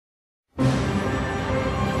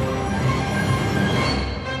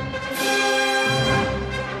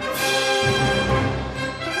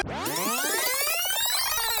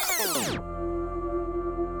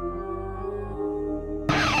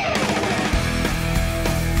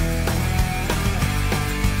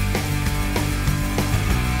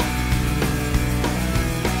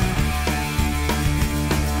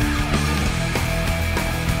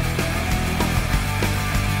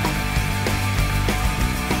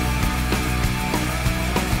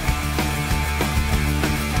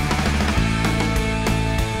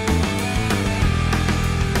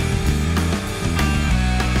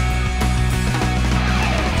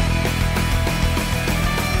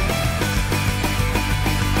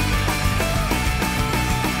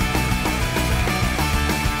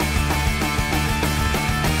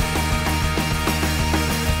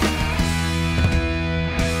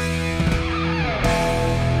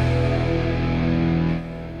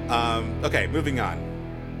Okay, moving on.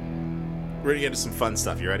 We're gonna get into some fun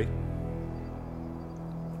stuff. You ready?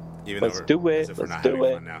 Even Let's though do it. as if we're Let's not do having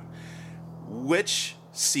it. fun now. Which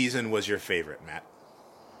season was your favorite, Matt?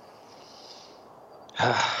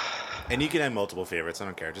 And you can have multiple favorites. I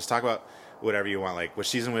don't care. Just talk about whatever you want. Like which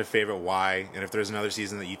season was your favorite, why, and if there's another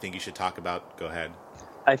season that you think you should talk about, go ahead.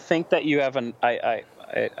 I think that you have an. I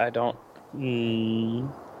don't.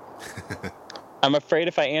 I'm afraid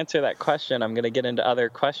if I answer that question, I'm going to get into other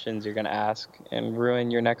questions you're going to ask and ruin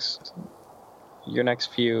your next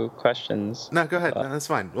few questions. No, go ahead. No, that's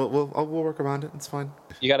fine. We'll work around it. It's fine.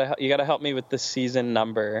 You gotta help me with the season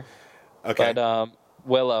number. Okay. But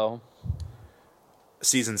Willow,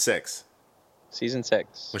 Season 6. season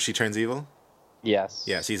 6. When she turns evil? Yes.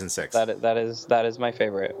 Yeah, season 6. That is my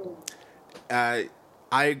favorite. Man,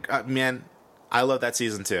 I love that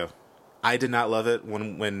season too. I did not love it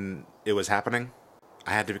when it was happening.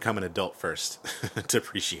 I had to become an adult first to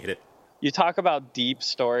appreciate it. You talk about deep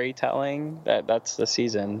storytelling. That's the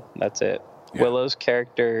season. That's it. Yeah. Willow's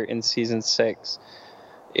character in season 6,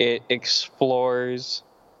 it explores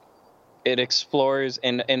in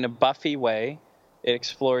a Buffy way. It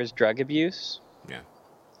explores drug abuse. Yeah.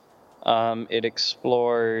 It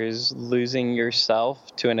explores losing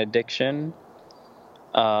yourself to an addiction.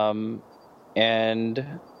 And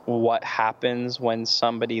what happens when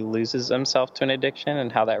somebody loses themselves to an addiction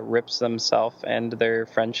and how that rips themselves and their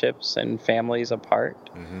friendships and families apart,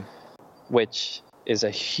 which is a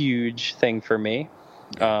huge thing for me,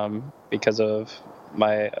 because of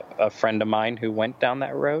a friend of mine who went down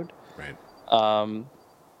that road. Right.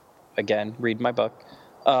 Again, read my book.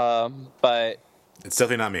 But it's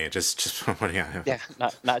definitely not me. Just pointing out. Yeah,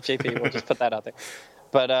 not JP. We'll just put that out there.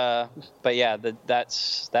 But yeah,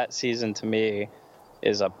 that season to me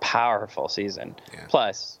is a powerful season. Yeah.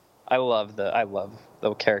 Plus, I love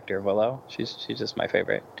the character of Willow. She's just my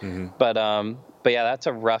favorite. Mm-hmm. But yeah, that's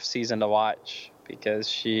a rough season to watch because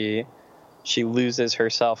she loses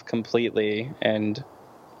herself completely and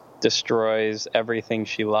destroys everything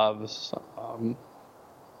she loves,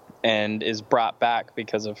 and is brought back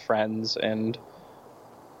because of friends and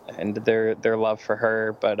their love for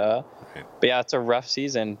her. But yeah, it's a rough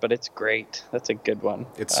season, but it's great. That's a good one.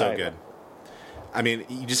 It's so good. I mean,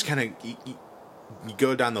 you just kind of you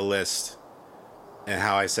go down the list, and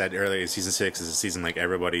how I said earlier, season 6 is a season like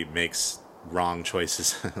everybody makes wrong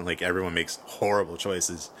choices, like everyone makes horrible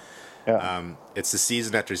choices. Yeah. It's the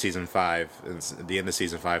season after season 5. It's at the end of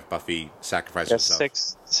season 5. Buffy sacrifices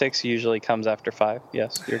herself. 6 usually comes after 5.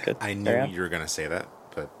 Yes, you're good. I knew you were going to say that,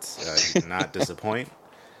 but you did not disappoint.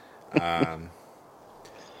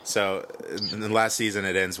 So in the last season,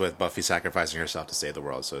 it ends with Buffy sacrificing herself to save the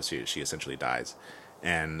world. So she essentially dies,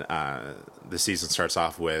 and the season starts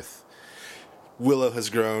off with Willow has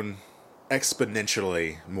grown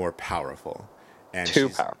exponentially more powerful, and too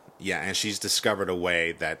powerful. Yeah, and she's discovered a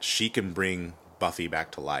way that she can bring Buffy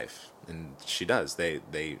back to life, and she does.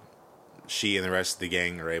 She and the rest of the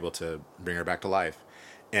gang are able to bring her back to life,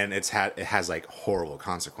 and it has like horrible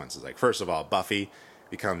consequences. Like first of all, Buffy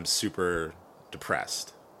becomes super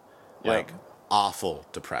depressed. Like awful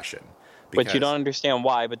depression. But you don't understand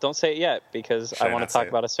why, but don't say it yet because I want to talk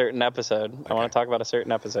about a certain episode. Okay. I want to talk about a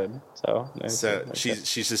certain episode. So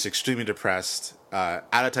she's just extremely depressed, out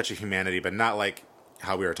of touch with humanity, but not like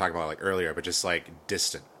how we were talking about like earlier, but just like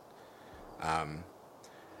distant.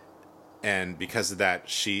 And because of that,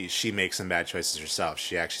 she makes some bad choices herself.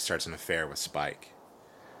 She actually starts an affair with Spike,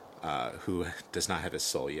 who does not have his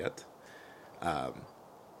soul yet.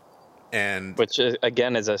 And which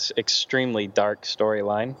again is an extremely dark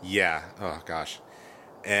storyline. Yeah. Oh gosh.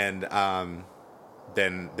 And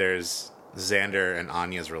then there's Xander and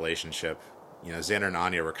Anya's relationship. You know, Xander and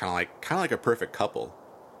Anya were kind of like a perfect couple,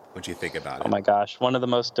 when you think about it. Oh my gosh, one of the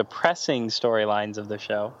most depressing storylines of the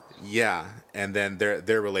show. Yeah, and then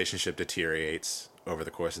their relationship deteriorates over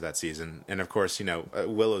the course of that season, and of course, you know,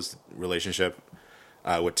 Willow's relationship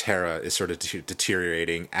with Tara is sort of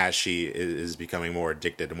deteriorating as she is becoming more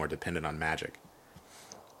addicted and more dependent on magic.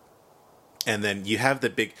 And then you have the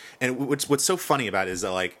big, and what's so funny about it is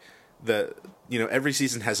that like every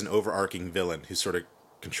season has an overarching villain who's sort of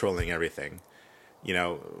controlling everything. You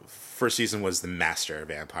know, first season was the Master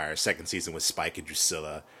Vampire. Second season was Spike and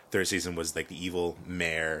Drusilla. Third season was like the evil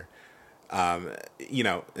mayor. You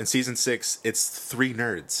know, in season 6, it's 3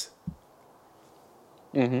 nerds.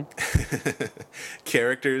 Mm-hmm.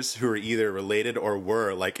 Characters who are either related or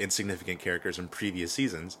were like insignificant characters in previous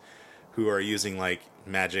seasons, who are using like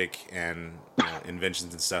magic and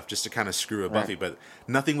inventions and stuff just to kind of screw with Buffy, but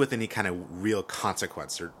nothing with any kind of real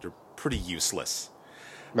consequence. They're pretty useless.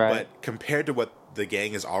 Right. But compared to what the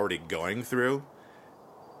gang is already going through,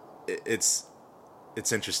 it's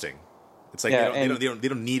interesting. It's like Yeah, they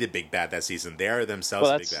don't need a big bad that season. They are themselves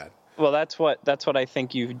a big bad. Well, that's what I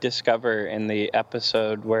think you discover in the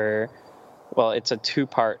episode where, well, it's a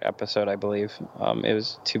 2-part episode, I believe. It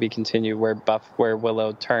was To Be Continued, where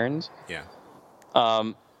Willow turns. Yeah.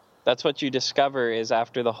 That's what you discover is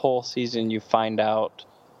after the whole season, you find out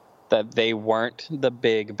that they weren't the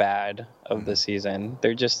big bad of the season.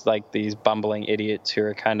 They're just like these bumbling idiots who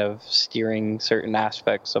are kind of steering certain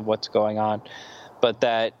aspects of what's going on, but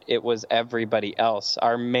that it was everybody else.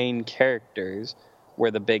 Our main characters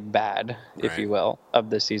were the big bad, if you will, of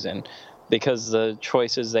the season, because the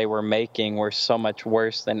choices they were making were so much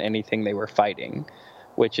worse than anything they were fighting,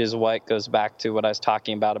 which is what goes back to what I was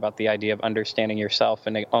talking about the idea of understanding yourself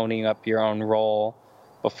and owning up your own role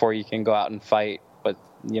before you can go out and fight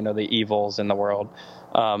the evils in the world.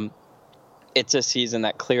 It's a season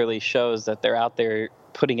that clearly shows that they're out there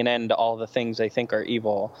putting an end to all the things they think are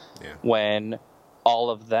evil, when all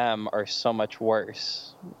of them are so much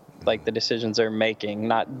worse. Like the decisions they're making,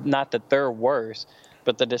 not that they're worse,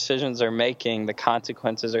 but the decisions they're making, the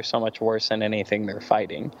consequences are so much worse than anything they're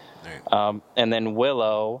fighting. And then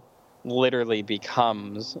Willow literally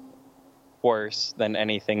becomes worse than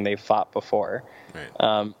anything they fought before.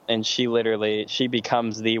 And she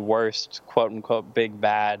becomes the worst, quote unquote, big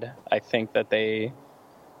bad I think that they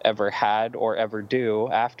ever had or ever do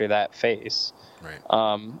after that phase.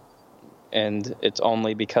 And it's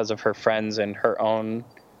only because of her friends and her own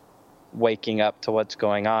waking up to what's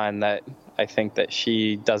going on that I think that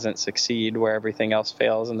she doesn't succeed where everything else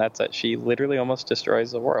fails, and that's that she literally almost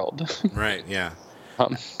destroys the world. Yeah.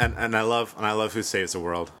 And I love who saves the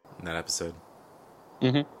world in that episode.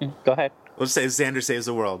 Go ahead. Let's say Xander saves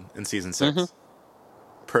the world in season 6.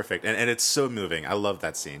 Perfect, and it's so moving. I love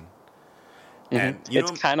that scene. And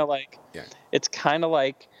it's kind of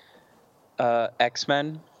like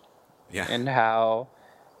X-Men. And how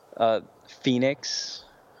Phoenix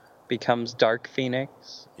becomes Dark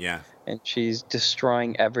Phoenix. And she's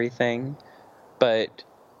destroying everything, but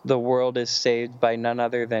the world is saved by none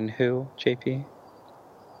other than who, JP?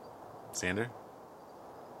 Xander?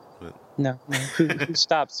 No. Who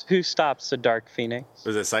stops the Dark Phoenix?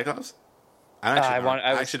 Was it Cyclops? I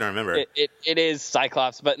actually don't remember. It is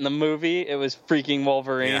Cyclops, but in the movie, it was freaking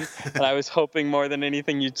Wolverine. And I was hoping more than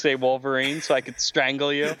anything you'd say Wolverine so I could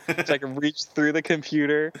strangle you. So I could reach through the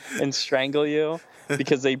computer and strangle you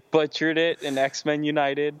because they butchered it in X-Men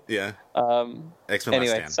United. X-Men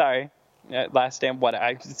anyway, Last Stand. Sorry. Last Stand,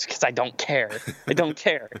 it's because I don't care. I don't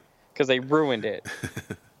care because they ruined it.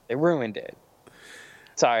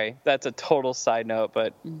 Sorry, that's a total side note,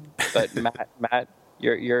 but Matt,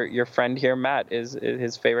 your friend here, Matt, is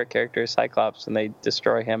his favorite character is Cyclops, and they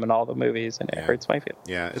destroy him in all the movies, and it hurts my feelings.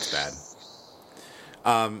 Yeah, it's bad.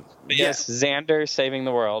 Yes, Xander saving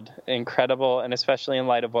the world, incredible, and especially in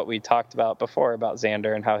light of what we talked about before about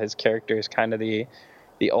Xander and how his character is kind of the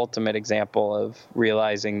ultimate example of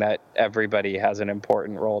realizing that everybody has an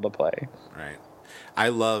important role to play. Right. I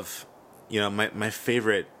love, my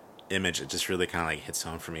favorite image that just really kind of like hits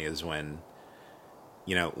home for me is when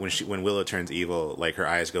when Willow turns evil, like her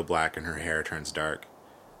eyes go black and her hair turns dark.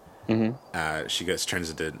 She turns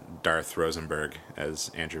into Darth Rosenberg, as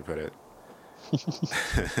Andrew put it.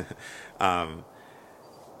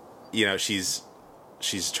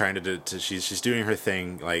 She's trying to she's doing her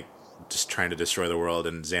thing, like just trying to destroy the world,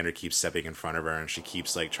 and Xander keeps stepping in front of her, and she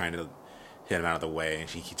keeps like trying to hit him out of the way, and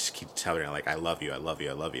she keeps telling her like, I love you, I love you,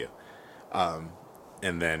 I love you.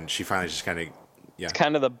 And then she finally just kind of It's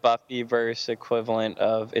kind of the Buffyverse equivalent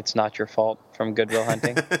of "It's Not Your Fault" from Good Will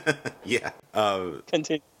Hunting.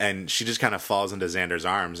 Continue. And she just kind of falls into Xander's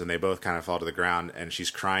arms, and they both kind of fall to the ground, and she's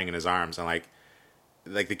crying in his arms, and like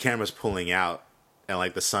the camera's pulling out, and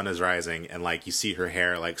like the sun is rising, and like you see her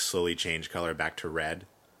hair like slowly change color back to red.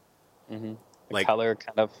 The color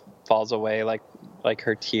kind of falls away, like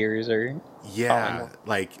her tears are.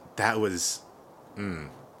 Like that was.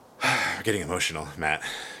 Getting emotional, Matt.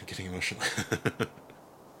 Getting emotional.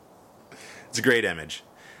 It's a great image.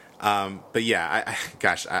 But yeah,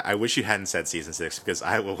 I wish you hadn't said season 6 because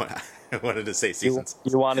I wanted to say season 6.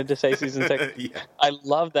 You wanted to say season 6? Yeah. I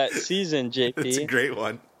love that season, JP. It's a great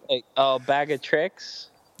one. Like, Bag of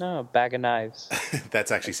Tricks? No, Bag of Knives.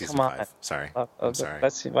 That's actually season 5. Sorry. I'm sorry.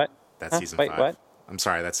 That's what? That's season 5. What? I'm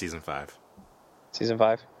sorry, that's season 5. Season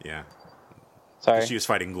 5? Yeah. Sorry. She was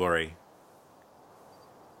fighting Glory.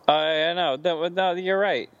 I know. No, you're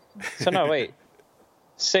right. So no, wait.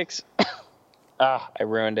 6. I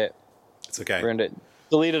ruined it. It's okay. Ruined it.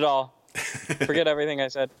 Delete it all. Forget everything I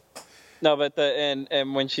said. No, but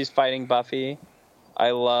and when she's fighting Buffy,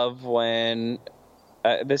 I love when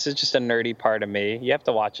this is just a nerdy part of me. You have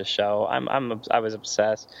to watch a show. I was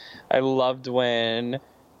obsessed. I loved when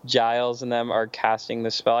Giles and them are casting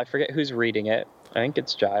the spell. I forget who's reading it. I think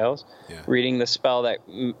it's Giles reading the spell that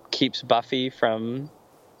keeps Buffy from,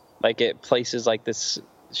 like, it places like this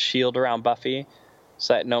shield around Buffy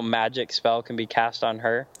so that no magic spell can be cast on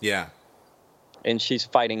her. Yeah. And she's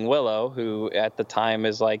fighting Willow, who at the time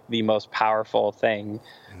is like the most powerful thing,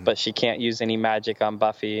 but she can't use any magic on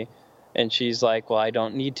Buffy. And she's like, well, I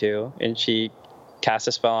don't need to. And she casts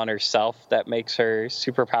a spell on herself that makes her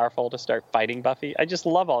super powerful to start fighting Buffy. I just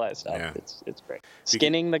love all that stuff. Yeah. It's great.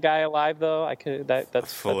 Skinning the guy alive, though,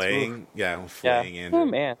 that's filleting. Filleting Andrew. Oh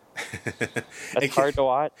man, that's hard to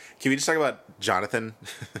watch. Can we just talk about Jonathan?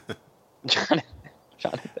 Jonathan.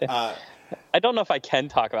 I don't know if I can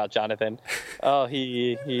talk about Jonathan. Oh,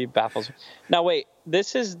 he baffles me. Now wait,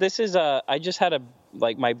 this is I just had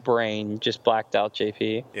my brain just blacked out,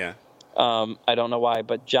 JP. Yeah. I don't know why,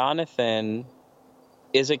 but Jonathan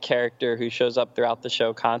is a character who shows up throughout the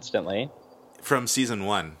show constantly. From season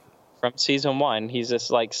 1. From season 1, he's this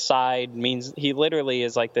like he literally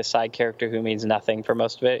is like this side character who means nothing for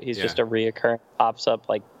most of it. He's just a reoccurring, pops up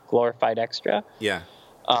like glorified extra. Yeah.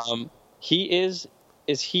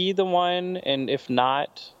 Is he the one? And if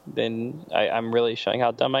not, then I'm really showing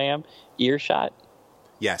how dumb I am. Earshot?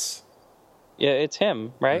 Yes. Yeah, it's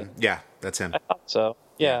him, right? Yeah, that's him. I thought so.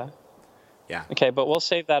 Yeah. Yeah. Okay, but we'll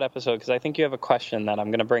save that episode because I think you have a question that I'm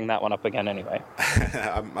going to bring that one up again anyway.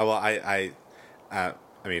 Well, I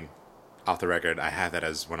mean, off the record, I have that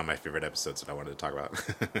as one of my favorite episodes that I wanted to talk about.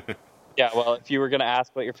 Yeah, well, if you were going to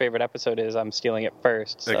ask what your favorite episode is, I'm stealing it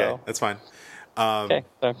first. So. Okay, that's fine. Okay,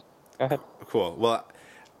 so go ahead. Cool. Well,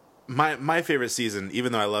 my favorite season,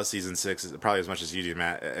 even though I love season 6, probably as much as you do,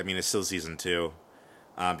 Matt, I mean, it's still season 2.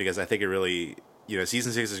 Because I think it really,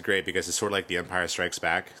 season 6 is great because it's sort of like the Empire Strikes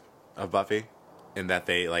Back of Buffy, in that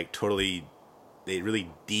they really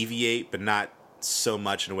deviate, but not so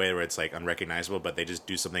much in a way where it's like unrecognizable, but they just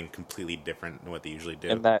do something completely different than what they usually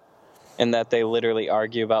do. And that they literally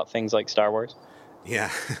argue about things like Star Wars.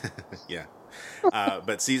 Yeah, yeah.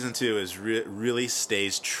 But season 2 is really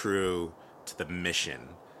stays true to the mission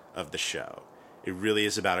of the show. It really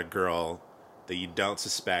is about a girl that you don't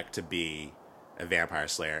suspect to be a vampire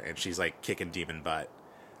slayer, and she's like kicking demon butt,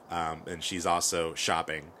 and she's also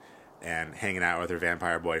shopping and hanging out with her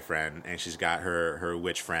vampire boyfriend, and she's got her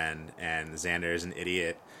witch friend, and Xander is an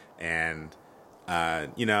idiot, and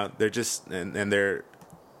they're just and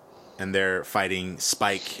they're fighting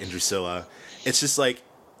Spike and Drusilla. It's just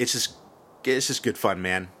good fun,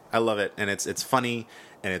 man. I love it, and it's funny,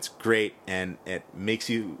 and it's great, and it makes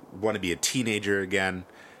you want to be a teenager again,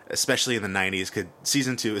 especially in the 90s, because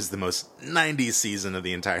season 2 is the most 90s season of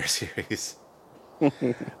the entire series.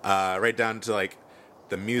 Right down to like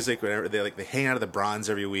the music, whenever they hang out at the Bronze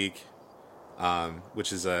every week,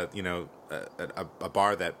 which is a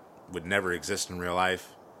bar that would never exist in real life.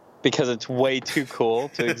 Because it's way too cool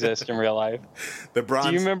to exist in real life. The Bronze.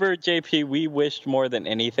 Do you remember, JP? We wished more than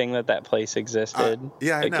anything that place existed.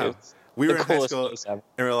 Yeah, I know. We were in high school, and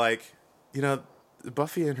we're like,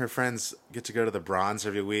 Buffy and her friends get to go to the Bronze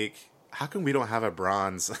every week. How come we don't have a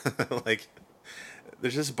Bronze? Like,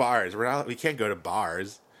 there's just bars. We can't go to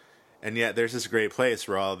bars, and yet there's this great place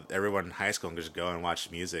where everyone in high school can just go and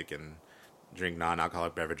watch music and drink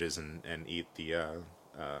non-alcoholic beverages and eat the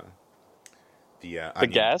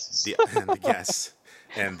guests, the guests,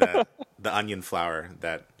 and the onion flower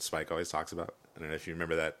that Spike always talks about. I don't know if you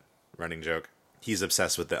remember that running joke. He's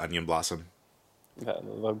obsessed with the onion blossom.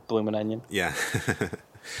 The blooming onion. Yeah.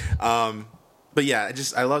 But yeah,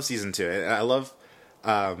 I love season 2. I love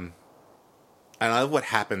what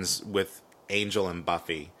happens with Angel and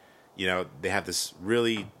Buffy. They have this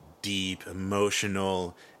really deep,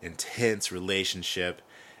 emotional, intense relationship,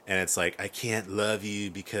 and it's like, I can't love you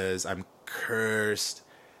because I'm cursed.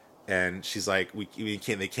 And she's like,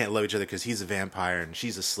 they can't love each other because he's a vampire and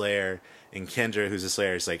she's a slayer. And Kendra, who's a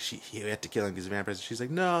slayer, is like, he had to kill him because he's a vampire. She's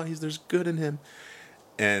like, no, there's good in him.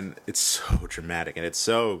 And it's so dramatic and it's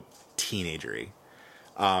so teenagery.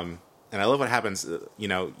 And I love what happens.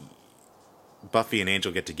 Buffy and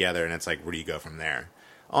Angel get together, and it's like, where do you go from there?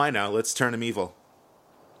 Oh, I know. Let's turn him evil.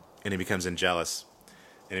 And he becomes Angelus,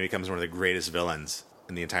 and he becomes one of the greatest villains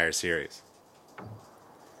in the entire series.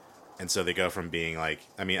 And so they go from being like,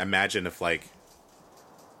 imagine if like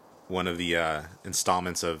one of the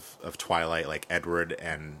installments of Twilight, like Edward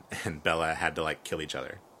and Bella had to like kill each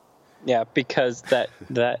other. Yeah, because that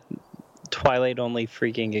Twilight only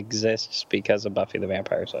freaking exists because of Buffy the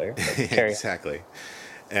Vampire Slayer. Exactly.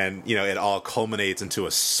 And, it all culminates into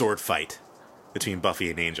a sword fight between Buffy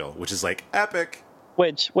and Angel, which is like epic.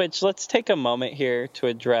 Which let's take a moment here to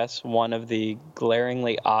address one of the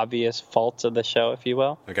glaringly obvious faults of the show, if you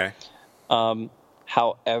will. Okay.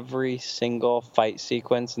 How every single fight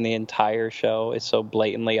sequence in the entire show is so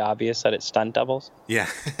blatantly obvious that it's stunt doubles. Yeah.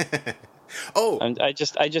 Oh, I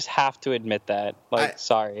just have to admit that.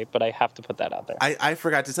 Sorry, but I have to put that out there. I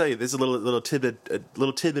forgot to tell you. There's a little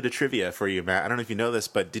tidbit of trivia for you, Matt. I don't know if you know this,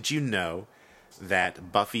 but did you know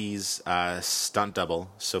that Buffy's stunt double,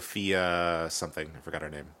 Sophia something, I forgot her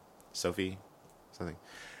name, Sophie something.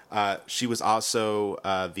 She was also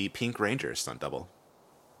the Pink Ranger stunt double.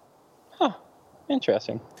 Huh.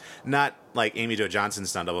 Interesting. Not like Amy Jo Johnson's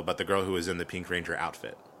stunt double, but the girl who was in the Pink Ranger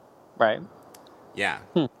outfit. Right. Yeah.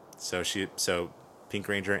 So Pink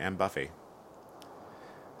Ranger and Buffy.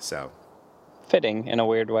 So fitting in a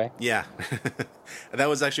weird way. Yeah. That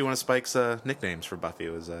was actually one of Spike's nicknames for Buffy.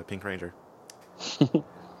 It was Pink Ranger.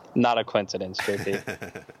 Not a coincidence,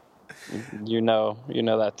 JP. You know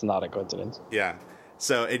that's not a coincidence. Yeah.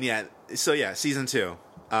 So season 2.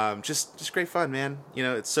 Just great fun, man. You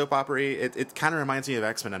know, it's soap opera-y. It kind of reminds me of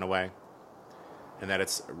X-Men in a way. And that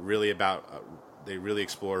it's really about they really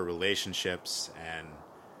explore relationships and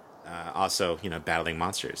also, battling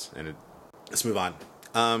monsters. And let's move on.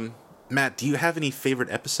 Matt, do you have any favorite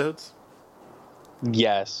episodes?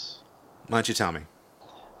 Yes. Why don't you tell me?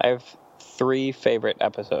 I have 3 favorite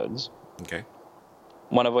episodes. Okay.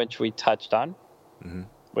 One of which we touched on,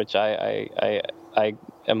 which I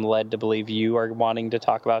am led to believe you are wanting to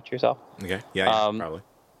talk about yourself. Okay. Yeah, probably.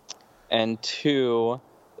 And 2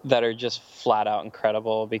 that are just flat out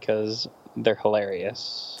incredible because they're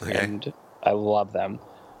hilarious. Okay. And I love them.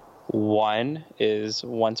 One is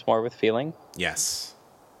Once More with Feeling. Yes.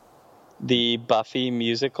 The Buffy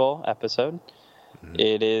musical episode.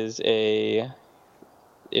 It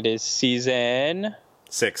is season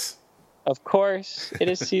 6. Of course, it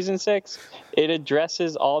is season 6. It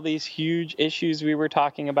addresses all these huge issues we were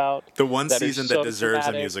talking about. The one season that deserves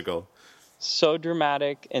a musical. So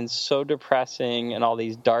dramatic and so depressing, and all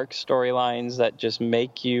these dark storylines that just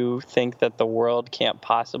make you think that the world can't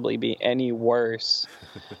possibly be any worse.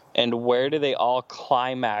 And where do they all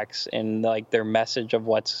climax in like their message of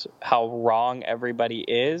how wrong everybody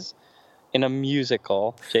is? In a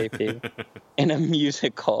musical, JP. In a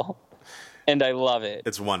musical. And I love it.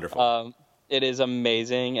 It's wonderful. It is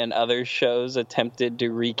amazing, and other shows attempted to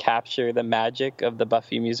recapture the magic of the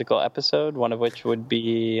Buffy musical episode, one of which would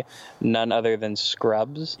be none other than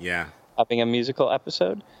Scrubs. Yeah. Having a musical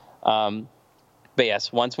episode. But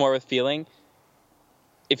yes, Once More with Feeling.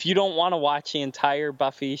 If you don't want to watch the entire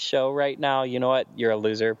Buffy show right now, you know what? You're a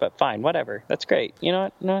loser, but fine, whatever. That's great. You know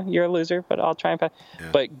what? No, you're a loser, but I'll try and find. Yeah.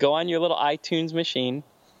 But go on your little iTunes machine,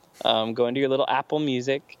 go into your little Apple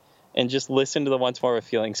Music, and just listen to the Once More with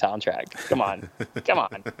Feeling soundtrack. Come on,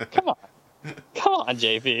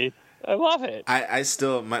 JP. I love it. I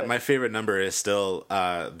still my favorite number is still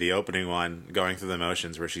the opening one, Going Through the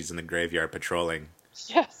Motions, where she's in the graveyard patrolling.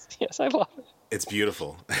 Yes, I love it. It's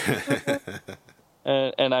beautiful.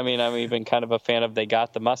 And I mean, I'm even kind of a fan of They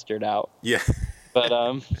Got the Mustard Out. Yeah. But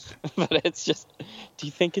it's just, do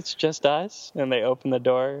you think it's just us? And they open the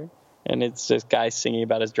door, and it's this guy singing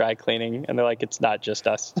about his dry cleaning, and they're like, it's not just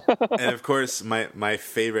us. And of course, my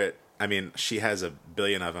favorite, I mean, she has a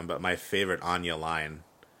billion of them, but my favorite Anya line,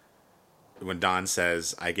 when Dawn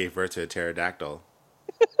says, I gave birth to a pterodactyl,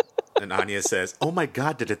 and Anya says, oh my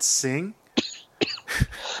God, did it sing?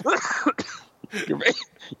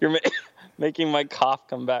 You're making my cough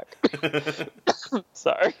come back.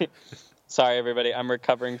 Sorry, everybody. I'm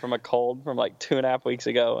recovering from a cold from like 2.5 weeks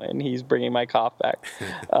ago, and he's bringing my cough back.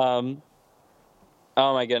 Oh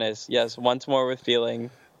my goodness. Yes, Once More with Feeling.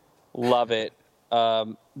 Love it.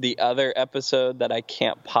 The other episode that I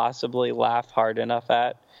can't possibly laugh hard enough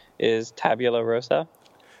at is Tabula Rasa.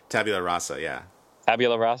 Tabula Rasa, yeah.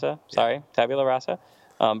 Tabula Rasa. Sorry, yeah. Tabula Rasa.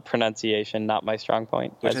 Pronunciation, not my strong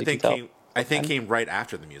point. Which I think came right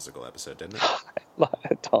after the musical episode, didn't it?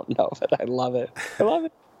 I don't know, but I love it. I love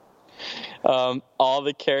it. All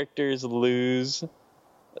the characters lose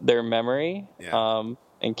their memory,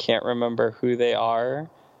 and can't remember who they are.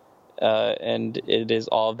 And it is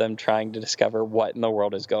all of them trying to discover what in the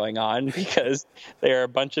world is going on, because they are a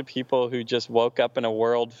bunch of people who just woke up in a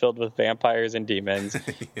world filled with vampires and demons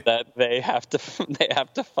that they have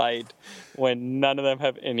to fight when none of them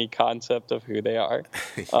have any concept of who they are.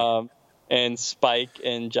 And Spike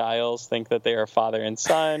and Giles think that they are father and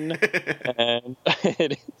son, and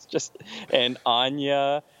and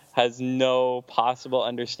Anya has no possible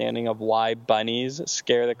understanding of why bunnies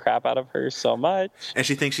scare the crap out of her so much. And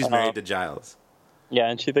she thinks she's married to Giles. Yeah,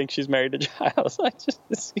 and she thinks she's married to Giles.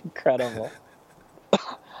 It's incredible.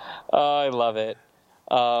 Oh, I love it.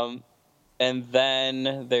 And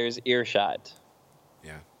then there's Earshot,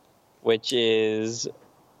 Yeah. which is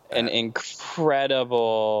an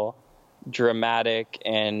incredible, dramatic,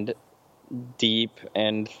 and deep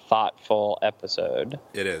and thoughtful episode.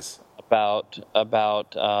 It is. About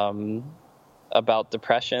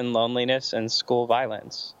depression, loneliness, and school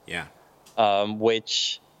violence. Yeah.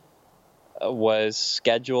 Which was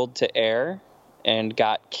scheduled to air and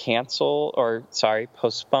got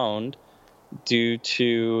postponed due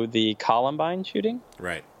to the Columbine shooting.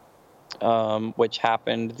 Right. Which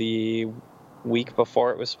happened the week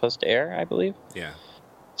before it was supposed to air, I believe. Yeah.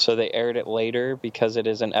 So they aired it later because it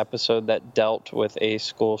is an episode that dealt with a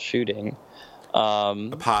school shooting.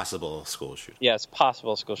 A possible school shooting. Yes,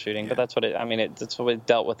 possible school shooting, but that's what that's what it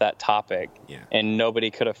dealt with, that topic. Yeah. And nobody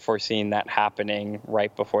could have foreseen that happening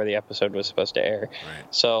right before the episode was supposed to air.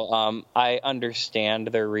 Right. So I understand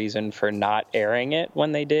their reason for not airing it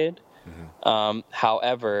when they did. Mm-hmm.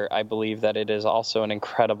 However, I believe that it is also an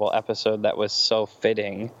incredible episode that was so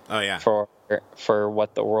fitting. Oh, yeah. For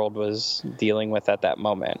what the world was dealing with at that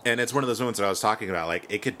moment. And it's one of those moments that I was talking about. Like,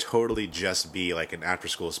 it could totally just be like an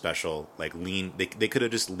after-school special. Like, they could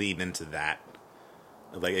have just leaned into that.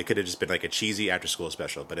 Like, it could have just been like a cheesy after-school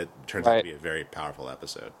special, but it turns out to be a very powerful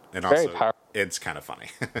episode. And very also, powerful. It's kind of funny.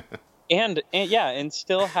 and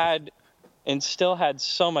still had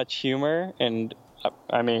so much humor. And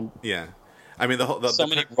I mean, yeah. I mean, the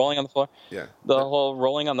many rolling on the floor. Yeah. The whole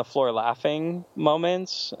rolling on the floor laughing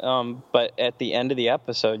moments. But at the end of the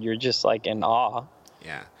episode, you're just like in awe.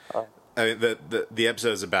 Yeah. I mean, the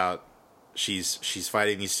episode is about she's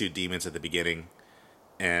fighting these two demons at the beginning,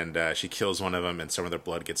 and she kills one of them, and some of their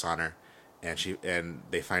blood gets on her, and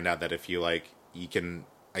they find out that if you can,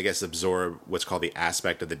 I guess, absorb what's called the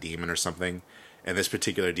aspect of the demon or something, and this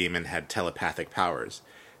particular demon had telepathic powers.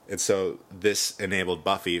 And so this enabled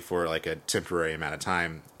Buffy for like a temporary amount of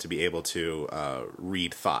time to be able to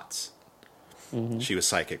read thoughts. Mm-hmm. She was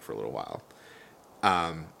psychic for a little while.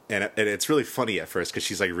 And it's really funny at first because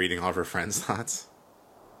she's like reading all of her friends' thoughts.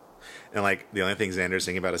 And like the only thing Xander's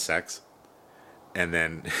thinking about is sex. And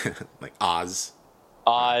then like Oz.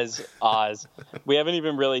 We haven't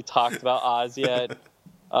even really talked about Oz yet.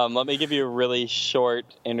 Let me give you a really short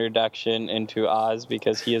introduction into Oz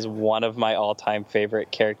because he is one of my all-time favorite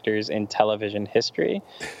characters in television history,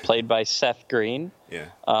 played by Seth Green. Yeah.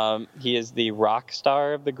 He is the rock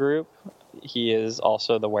star of the group. He is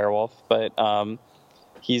also the werewolf, but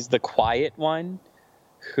he's the quiet one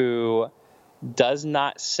who does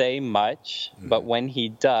not say much, but when he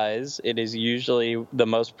does, it is usually the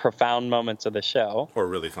most profound moments of the show. Or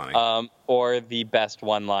really funny. Or the best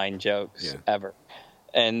one-line jokes ever.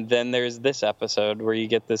 And then there's this episode where you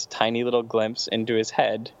get this tiny little glimpse into his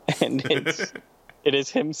head, and it is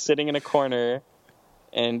him sitting in a corner,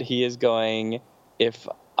 and he is going, "If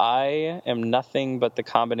I am nothing but the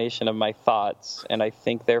combination of my thoughts, and I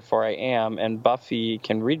think therefore I am, and Buffy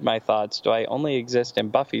can read my thoughts, do I only exist in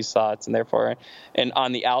Buffy's thoughts, and therefore..." And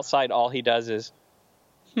on the outside, all he does is,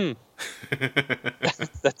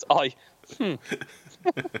 That's all.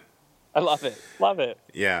 I love it.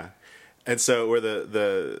 Yeah. And so where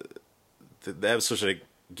the episode sort of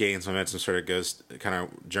gains momentum, sort of goes, kind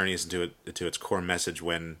of journeys into its core message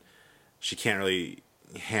when she can't really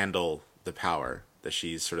handle the power that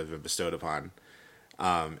she's sort of been bestowed upon,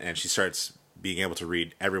 and she starts being able to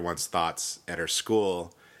read everyone's thoughts at her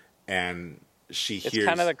school, and hears. It's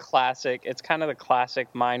kind of the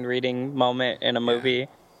classic mind reading moment in a movie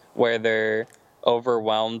where they're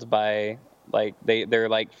overwhelmed by. Like they're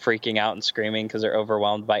like freaking out and screaming because they're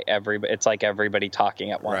overwhelmed by everybody. It's like everybody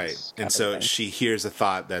talking at once. Right. And so she hears a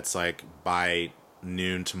thought that's like, by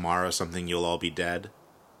noon tomorrow, you'll all be dead.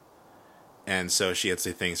 And so she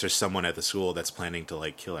instantly thinks there's someone at the school that's planning to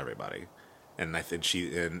like kill everybody. And I think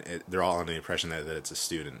they're all under the impression that it's a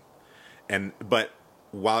student. But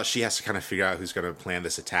while she has to kind of figure out who's going to plan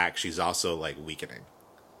this attack, she's also like weakening,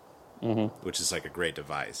 which is like a great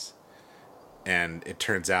device. And it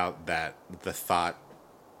turns out that the thought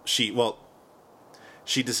she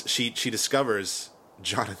discovers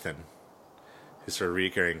Jonathan, who's sort of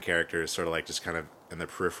recurring character, is sort of like just kind of in the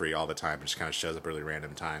periphery all the time and just kind of shows up really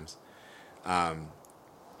random times.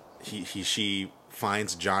 She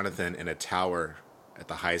finds Jonathan in a tower at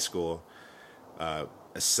the high school,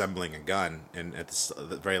 assembling a gun, and at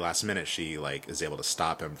the very last minute she like is able to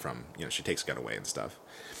stop him from, she takes the gun away and stuff.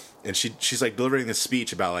 And she's like delivering this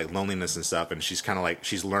speech about like loneliness and stuff, and she's kind of like,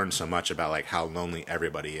 she's learned so much about like how lonely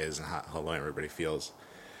everybody is and how lonely everybody feels.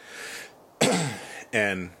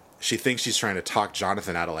 And she thinks she's trying to talk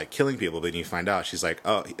Jonathan out of like killing people, but then you find out she's like,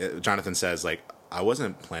 Jonathan says like, I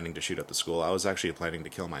wasn't planning to shoot up the school, I was actually planning to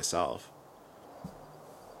kill myself.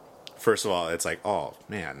 first of all, it's like, oh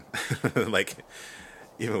man, like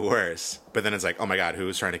even worse. But then it's like, oh my god, who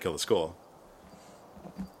was trying to kill the school?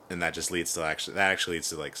 And that just leads to actually leads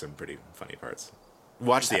to like some pretty funny parts.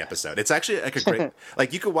 Watch the episode. It's actually like a great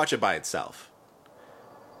like you could watch it by itself.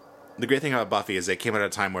 The great thing about Buffy is they came out at a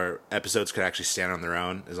time where episodes could actually stand on their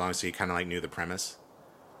own as long as you kind of like knew the premise,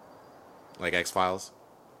 like X-Files.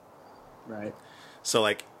 Right. So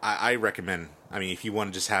like I recommend. I mean, if you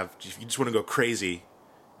want to if you just want to go crazy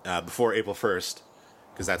before April 1st,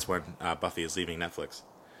 because that's when Buffy is leaving Netflix.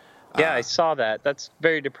 Yeah, I saw that. That's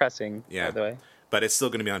very depressing. Yeah. By the way. But it's still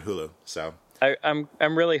going to be on Hulu. So I'm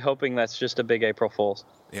really hoping that's just a big April Fool's.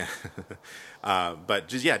 yeah. But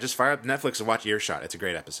just fire up Netflix and watch Earshot. It's a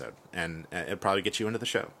great episode, and it'll probably get you into the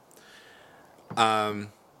show.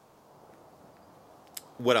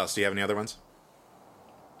 What else? Do you have any other ones?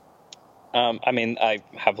 I mean, I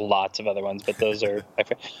have lots of other ones, but those are.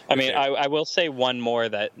 I mean, I will say one more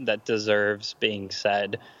that deserves being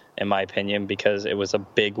said, in my opinion, because it was a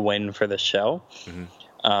big win for the show.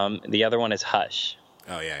 Mm-hmm. The other one is Hush.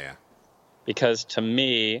 Oh yeah. Because to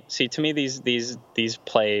me, these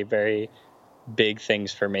play very big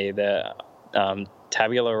things for me. The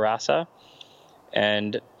Tabula Rasa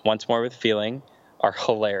and Once More with Feeling are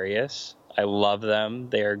hilarious. I love them.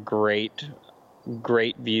 They are great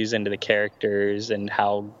views into the characters and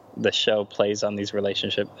how the show plays on these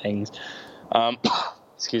relationship things.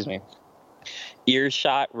 Excuse me.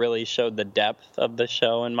 Earshot really showed the depth of the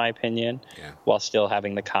show, in my opinion, while still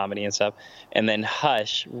having the comedy and stuff. And then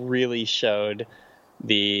Hush really showed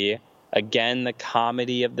the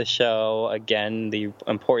comedy of the show, again, the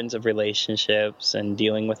importance of relationships and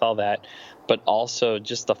dealing with all that, but also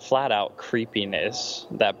just the flat-out creepiness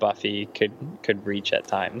that Buffy could reach at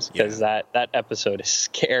times, because that episode is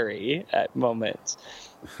scary at moments.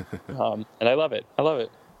 And I love it.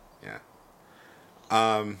 Yeah.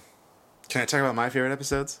 Can I talk about my favorite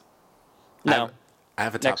episodes? No. I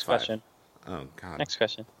have a top Next 5. Question. Oh God. Next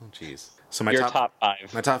question. Oh jeez. So my Your top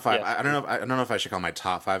 5. My top 5. Yes. I don't know if I should call my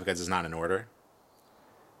top 5 because it's not in order.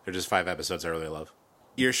 They're just 5 episodes I really love.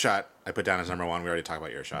 Earshot I put down as number 1. We already talked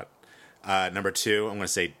about Earshot. Number 2, I'm going to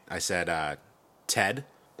say I said Ted.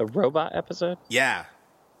 The robot episode? Yeah.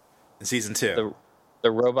 In season 2.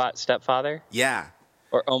 The robot stepfather? Yeah.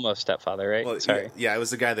 Or almost stepfather, right? Well, Sorry. Yeah, it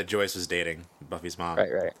was the guy that Joyce was dating, Buffy's mom.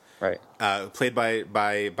 Right. Played by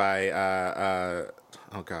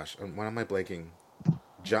oh gosh, why am I blanking?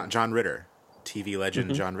 John Ritter, TV legend.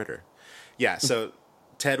 Mm-hmm. John Ritter. Yeah, so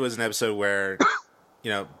Ted was an episode where,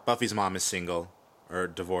 Buffy's mom is single or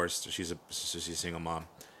divorced. She's a single mom,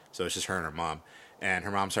 so it's just her and her mom. And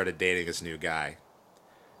her mom started dating this new guy.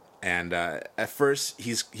 And at first,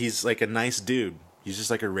 he's like a nice dude. He's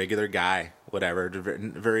just like a regular guy, whatever,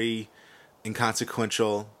 very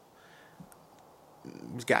inconsequential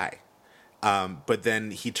guy. But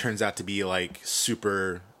then he turns out to be like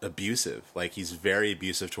super abusive. Like he's very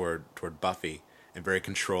abusive toward Buffy and very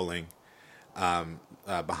controlling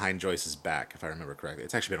behind Joyce's back, if I remember correctly.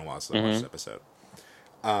 It's actually been a while since I watched this episode.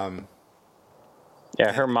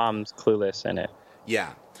 Yeah, her mom's clueless in it.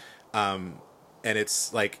 Yeah. And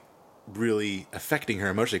it's like really affecting her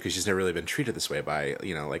emotionally because she's never really been treated this way by,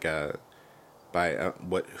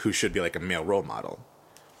 who should be like a male role model.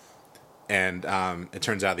 And it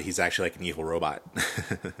turns out that he's actually like an evil robot.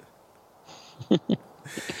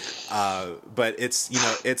 But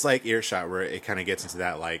it's like Earshot, where it kind of gets into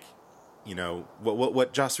that, like,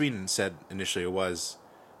 what Joss Whedon said initially was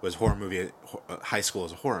horror movie, high school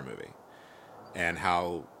is a horror movie, and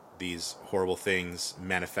how these horrible things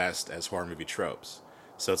manifest as horror movie tropes.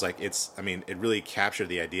 So it's like, it really captured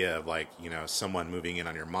the idea of like, someone moving in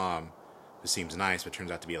on your mom who seems nice, but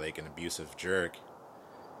turns out to be like an abusive jerk.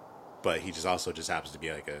 But he just happens to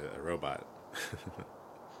be like a robot.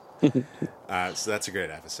 So that's a great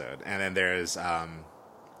episode. And then there's,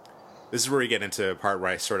 this is where we get into a part where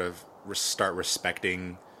I sort of start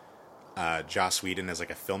respecting Joss Whedon as like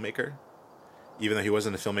a filmmaker. Even though he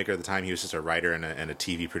wasn't a filmmaker at the time, he was just a writer and a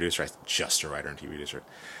TV producer. Just a writer and TV producer.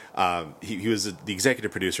 He was the executive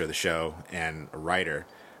producer of the show and a writer.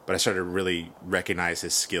 But I started to really recognize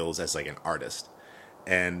his skills as like an artist.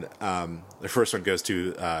 And the first one goes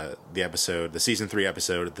to the season 3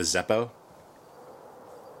 episode, The Zeppo,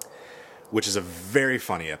 which is a very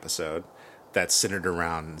funny episode that's centered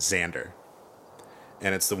around Xander.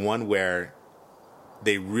 And it's the one where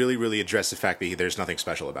they really, really address the fact that there's nothing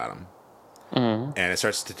special about him. Mm-hmm. And it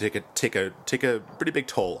starts to take a pretty big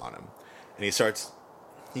toll on him. And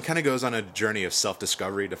he kind of goes on a journey of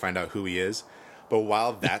self-discovery to find out who he is. But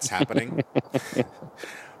while that's happening...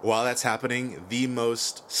 the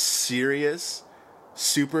most serious,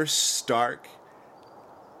 super stark,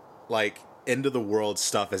 like end of the world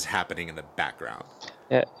stuff is happening in the background.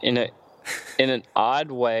 Yeah, in an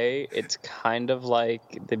odd way, it's kind of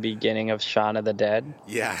like the beginning of Shaun of the Dead.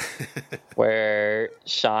 Yeah. Where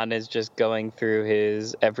Shaun is just going through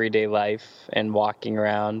his everyday life and walking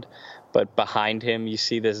around, but behind him you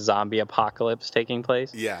see this zombie apocalypse taking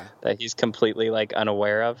place. Yeah. That he's completely like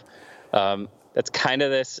unaware of. That's kind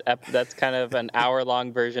of an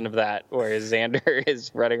hour-long version of that, where Xander is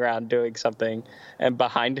running around doing something, and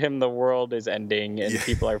behind him the world is ending, and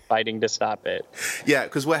people are fighting to stop it. Yeah,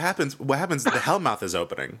 because what happens? The Hellmouth is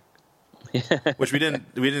opening, which we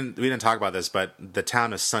didn't talk about this, but the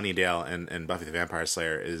town of Sunnydale in Buffy the Vampire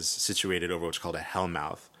Slayer is situated over what's called a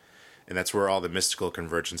Hellmouth, and that's where all the mystical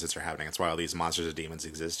convergences are happening. That's why all these monsters and demons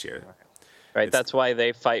exist here. Right, that's why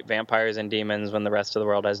they fight vampires and demons when the rest of the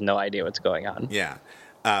world has no idea what's going on. Yeah,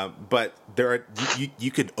 but there are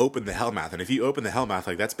you could open the Hellmouth, and if you open the Hellmouth,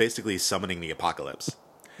 like that's basically summoning the apocalypse,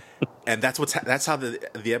 and that's how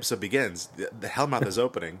the episode begins. The Hellmouth is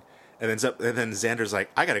opening, and then Xander's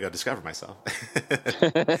like, I gotta go discover myself,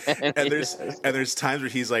 and there's times where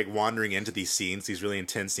he's like wandering into these scenes, these really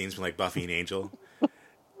intense scenes from like Buffy and Angel,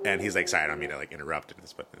 and he's like, sorry, I don't mean to like interrupt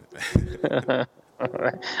this, but.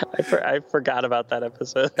 I forgot about that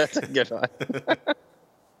episode. That's a good one. But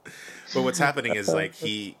what's happening is like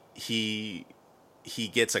he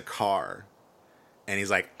gets a car, and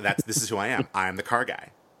he's like, this is who I am. I'm the car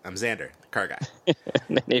guy. I'm Xander, the car guy.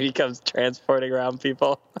 And then he becomes transporting around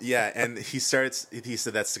people. Yeah, and he said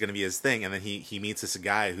that's going to be his thing, and then he meets this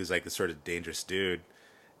guy who's like this sort of dangerous dude,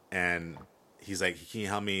 and he's like, can you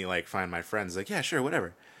help me like find my friends? He's like, yeah, sure,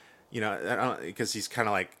 whatever. You know, because he's kind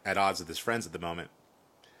of like at odds with his friends at the moment.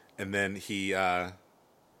 And then he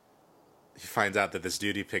finds out that this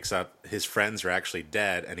dude he picks up, his friends are actually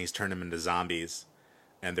dead, and he's turned them into zombies.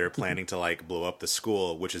 And they're planning to like blow up the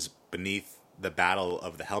school, which is beneath the battle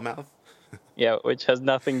of the Hellmouth. Yeah, which has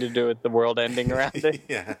nothing to do with the world ending around it.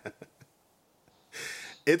 Yeah.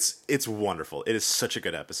 It's wonderful. It is such a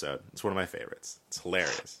good episode. It's one of my favorites. It's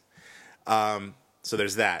hilarious. So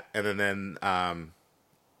there's that. And then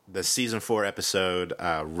the season 4 episode,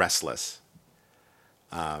 Restless.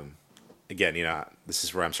 Again, you know, this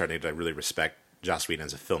is where I'm starting to really respect Joss Whedon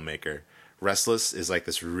as a filmmaker. Restless is like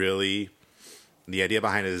this really, the idea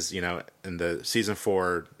behind it is, you know, in the season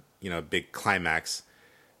 4, you know, big climax,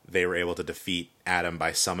 they were able to defeat Adam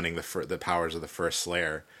by summoning the powers of the first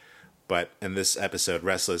Slayer. But in this episode,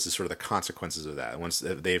 Restless is sort of the consequences of that. Once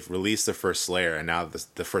they've released the first Slayer, and now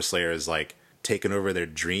the first Slayer is like taken over their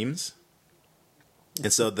dreams.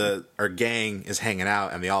 And so our gang is hanging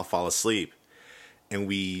out, and they all fall asleep, and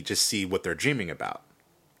we just see what they're dreaming about,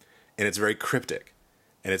 and it's very cryptic,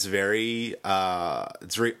 and it's very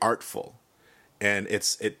artful, and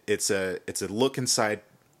it's a look inside.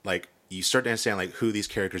 Like you start to understand like who these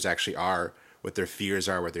characters actually are, what their fears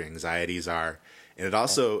are, what their anxieties are, and it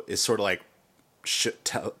also is sort of like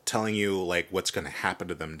telling you like what's going to happen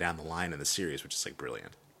to them down the line in the series, which is like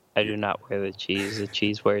brilliant. I do not wear the cheese. The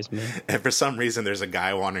cheese wears me. And for some reason, there's a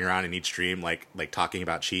guy wandering around in each dream, like talking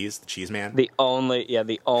about cheese, the cheese man. The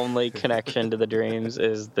only connection to the dreams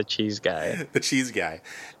is the cheese guy. The cheese guy.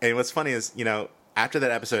 And what's funny is, you know, after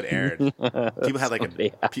that episode aired, people had like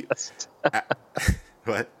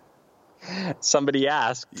what? Somebody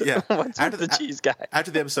asked. Yeah. What's with the cheese guy?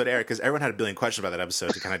 After the episode aired, because everyone had a billion questions about that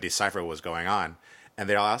episode to kind of decipher what was going on, and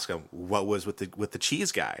they all asked him, "What was with the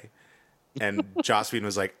cheese guy?" And Joss Whedon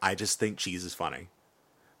was like, I just think cheese is funny.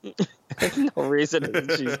 No reason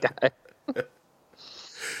it's a cheese guy.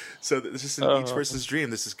 So this is in each person's dream.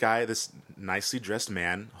 This guy, this nicely dressed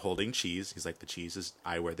man holding cheese. He's like, the cheese is,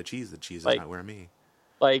 I wear the cheese. The cheese does not wear me.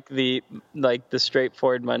 Like the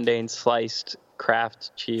straightforward, mundane, sliced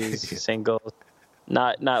Kraft cheese singles.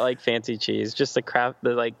 Not like fancy cheese, just the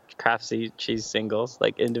craftsy cheese singles,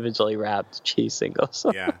 like individually wrapped cheese singles.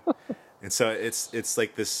 Yeah. And so it's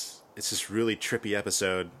like this. It's this really trippy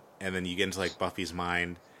episode, and then you get into like Buffy's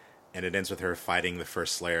mind, and it ends with her fighting the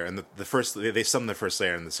first Slayer. And they summon the first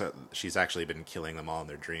Slayer, and she's actually been killing them all in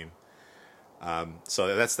their dream.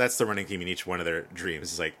 So that's the running theme in each one of their dreams.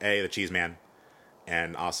 It's like the cheese man,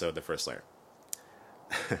 and also the first Slayer.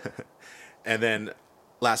 And then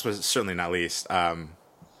last but certainly not least, and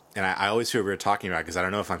I always hear we were talking about because I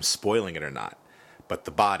don't know if I'm spoiling it or not, but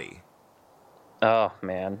The Body. Oh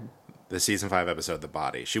man. The season 5 episode, The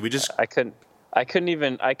Body. Should we just? I couldn't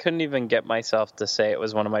even get myself to say it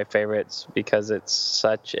was one of my favorites because it's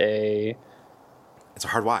a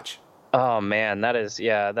hard watch. Oh man, that is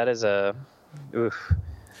a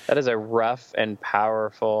rough and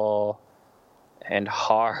powerful and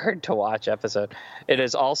hard to watch episode. It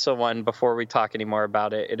is also one, before we talk any more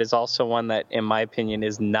about it, it is also one that, in my opinion,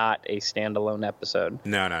 is not a standalone episode.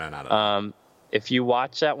 No, not at all. If you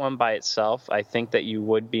watch that one by itself, I think that you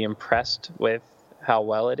would be impressed with how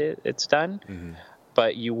well it's done,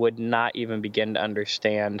 but you would not even begin to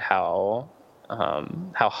understand how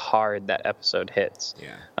hard that episode hits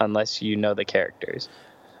unless you know the characters.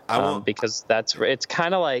 Because it's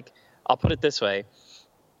kind of like, I'll put it this way.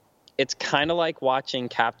 It's kind of like watching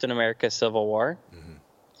Captain America Civil War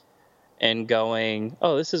and going,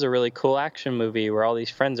 oh, this is a really cool action movie where all these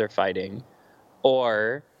friends are fighting.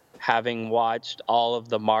 Or having watched all of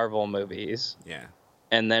the Marvel movies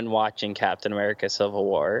and then watching Captain America Civil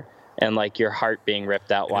War and like your heart being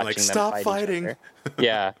ripped out watching them stop fight fighting. each other.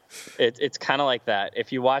 Yeah, it's kind of like that.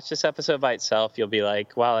 If you watch this episode by itself, you'll be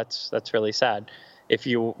like, wow, that's really sad. If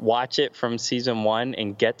you watch it from season 1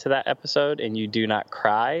 and get to that episode and you do not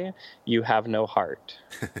cry, you have no heart.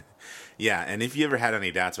 Yeah, and if you ever had any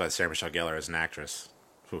doubts about Sarah Michelle Gellar as an actress,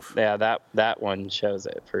 oof. Yeah, that one shows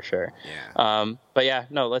it for sure. Yeah. But yeah,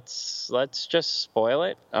 no, let's just spoil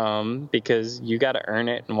it because you got to earn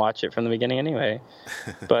it and watch it from the beginning anyway.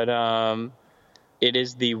 But it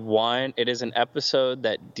is an episode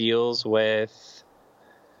that deals with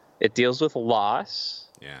loss.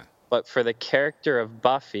 Yeah. But for the character of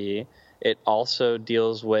Buffy, it also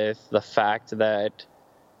deals with the fact that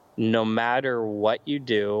no matter what you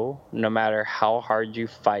do, no matter how hard you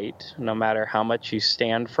fight, no matter how much you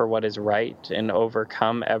stand for what is right and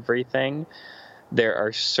overcome everything, there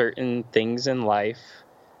are certain things in life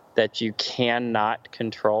that you cannot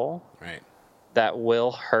control, right, that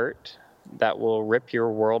will hurt, that will rip your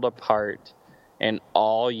world apart, and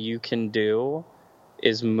all you can do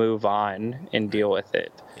is move on and deal with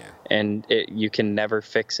it. Yeah. And you can never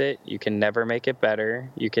fix it. You can never make it better.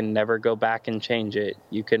 You can never go back and change it.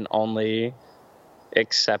 You can only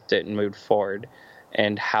accept it and move forward.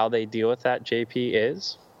 And how they deal with that, JP,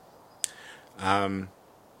 is?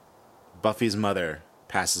 Buffy's mother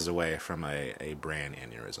passes away from a brain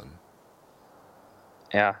aneurysm.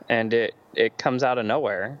 Yeah, and it comes out of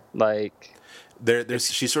nowhere. Like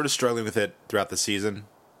she's sort of struggling with it throughout the season.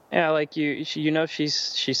 Yeah, like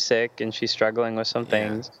she's sick and she's struggling with some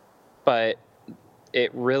things. But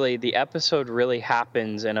the episode really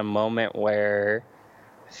happens in a moment where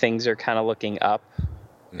things are kind of looking up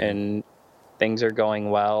and things are going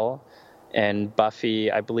well. And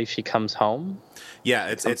Buffy, I believe she comes home. Yeah,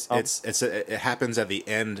 it happens at the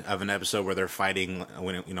end of an episode where they're fighting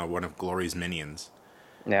one of Glory's minions.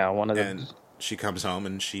 Yeah, and she comes home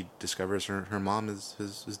and she discovers her mom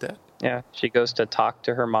is dead. Yeah, she goes to talk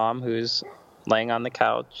to her mom who's laying on the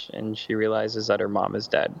couch and she realizes that her mom is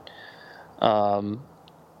dead. And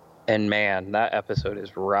man, that episode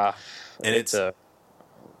is rough. And it's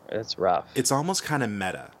rough. It's almost kind of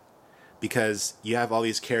meta because you have all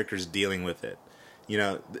these characters dealing with it. You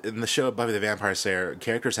know, in the show Buffy the Vampire Slayer,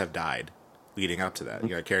 characters have died leading up to that.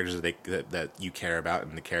 You know, characters that you care about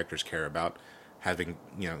and the characters care about having,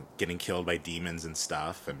 getting killed by demons and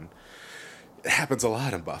stuff. And it happens a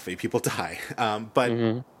lot in Buffy. People die.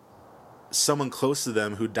 But someone close to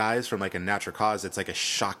them who dies from like a natural cause, it's like a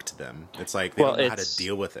shock to them. It's like they don't know how to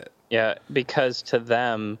deal with it. Yeah, because to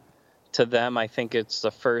them, I think it's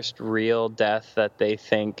the first real death that they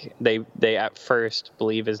think they at first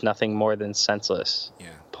believe is nothing more than senseless,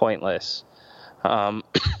 pointless.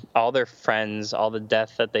 All their friends, all the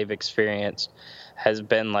death that they've experienced has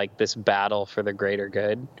been like this battle for the greater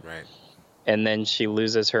good. Right. And then she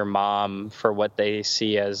loses her mom for what they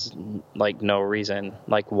see as like no reason.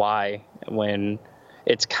 Like why? When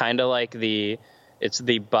it's kind of like it's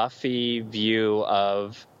the Buffy view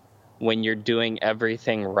of when you're doing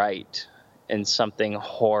everything right and something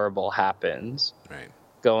horrible happens. Right.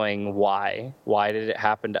 Going, why? Why did it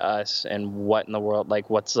happen to us? And what in the world?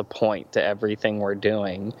 Like, what's the point to everything we're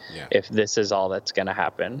doing if this is all that's going to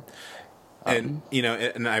happen? And,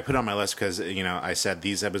 and I put it on my list because, I said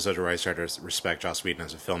these episodes where I started to respect Joss Whedon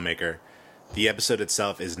as a filmmaker. The episode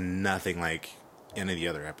itself is nothing like any of the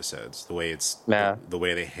other episodes. The way the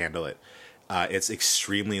way they handle it. It's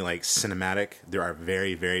extremely, like, cinematic. There are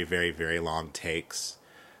very, very, very, very long takes.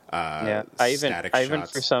 I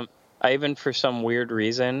even for some weird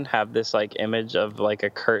reason have this, like, image of, like, a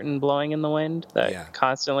curtain blowing in the wind that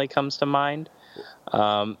constantly comes to mind.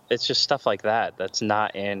 It's just stuff like that that's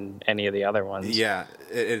not in any of the other ones. Yeah,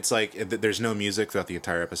 it's like there's no music throughout the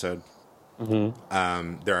entire episode.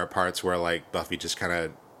 There are parts where like Buffy just kind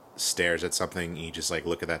of stares at something, and you just like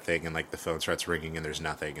look at that thing, and like the phone starts ringing, and there's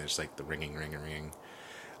nothing, and it's like the ringing.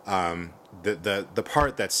 The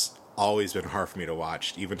part that's always been hard for me to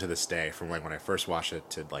watch, even to this day, from like when I first watched it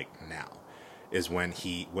to like now, is when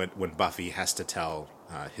when Buffy has to tell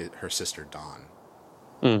her sister Dawn.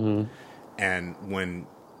 Mm-hmm. And when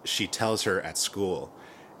she tells her at school,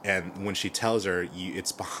 and when she tells her,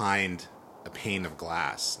 it's behind a pane of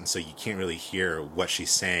glass, and so you can't really hear what she's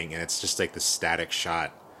saying, and it's just like the static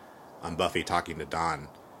shot on Buffy talking to Dawn,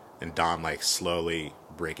 and Dawn like slowly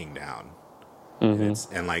breaking down.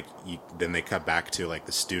 Mm-hmm. And like then they cut back to like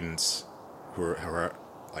the students who are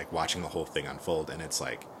like watching the whole thing unfold, and it's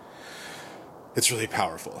like it's really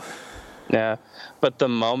powerful. Yeah, but the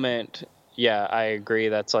moment, yeah, I agree.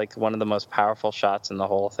 That's like one of the most powerful shots in the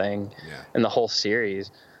whole thing, in the whole series.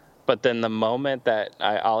 But then the moment that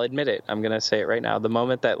I'll admit it, I'm gonna say it right now. The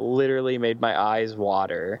moment that literally made my eyes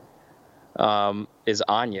water is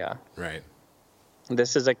Anya. Right.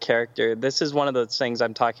 This is a character. This is one of those things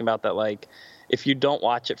I'm talking about that, like, if you don't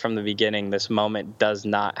watch it from the beginning, this moment does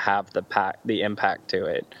not have the impact to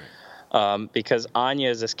it. Right. Because Anya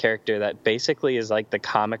is this character that basically is like the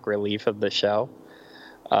comic relief of the show.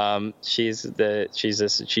 She used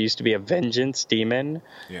to be a vengeance demon,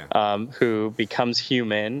 who becomes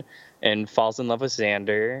human and falls in love with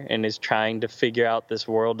Xander and is trying to figure out this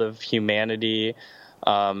world of humanity.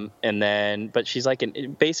 But she's like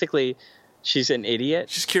she's an idiot.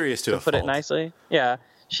 She's curious to put it nicely. Yeah.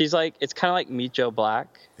 She's like, it's kind of like Meet Joe Black,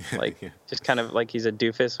 like just kind of like he's a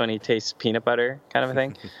doofus when he tastes peanut butter kind of a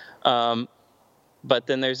thing. But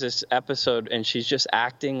then there's this episode, and she's just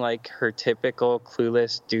acting like her typical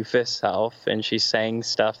clueless doofus self, and she's saying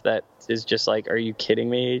stuff that is just like, "Are you kidding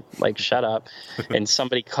me? Like, shut up!" And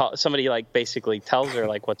somebody like basically tells her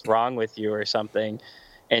like, "What's wrong with you?" or something,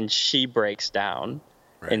 and she breaks down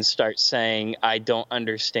and starts saying, "I don't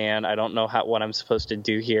understand. I don't know what I'm supposed to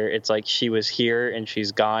do here." It's like she was here and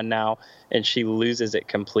she's gone now, and she loses it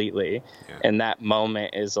completely. Yeah. And that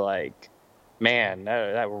moment is like, man,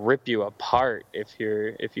 that will rip you apart if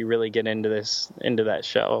you really get into that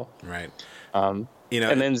show. Right. And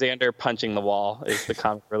then Xander punching the wall is the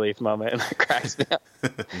comic relief moment, and that cracks me up.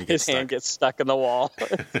 His hand gets stuck in the wall.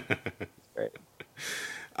 Great.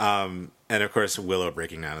 And of course, Willow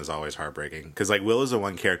breaking down is always heartbreaking, because like Willow's the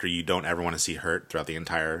one character you don't ever want to see hurt throughout the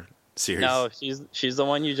entire series. No, she's the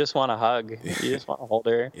one you just want to hug. You just want to hold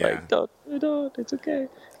her. Yeah. Like, don't, it's okay.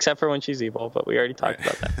 Except for when she's evil, but we already talked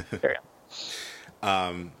about that. Carry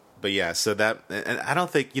on. But yeah, so that, and I don't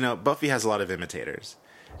think, Buffy has a lot of imitators,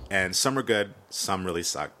 and some are good, some really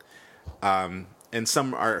suck. And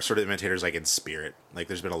some are sort of imitators like in spirit. Like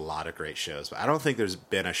there's been a lot of great shows, but I don't think there's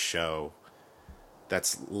been a show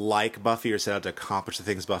that's like Buffy or set out to accomplish the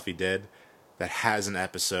things Buffy did that has an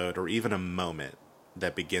episode or even a moment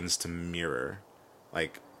that begins to mirror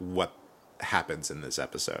like what happens in this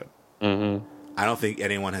episode. Mm-hmm. I don't think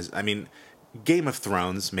anyone has. I mean, Game of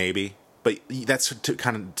Thrones maybe, but that's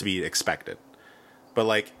kind of to be expected. But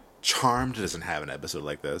like Charmed doesn't have an episode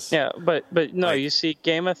like this. Yeah, but no, like, you see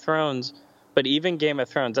Game of Thrones, but even Game of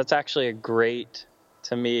Thrones, that's actually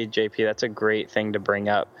to me, JP, that's a great thing to bring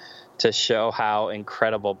up to show how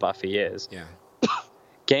incredible Buffy is. Yeah.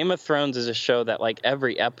 Game of Thrones is a show that like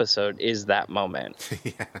every episode is that moment.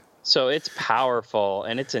 Yeah. So it's powerful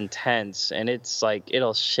and it's intense and it's like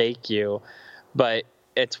it'll shake you, but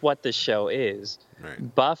it's what the show is.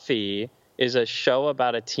 Right. Buffy is a show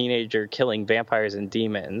about a teenager killing vampires and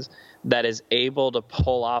demons that is able to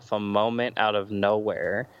pull off a moment out of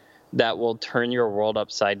nowhere that will turn your world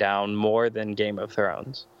upside down more than Game of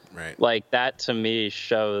Thrones. Right. Like that to me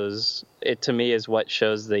is what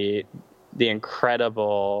shows the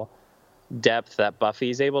incredible depth that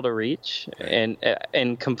Buffy's able to reach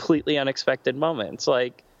in completely unexpected moments.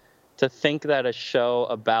 Like to think that a show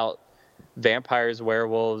about vampires,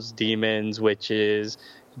 werewolves, demons, witches,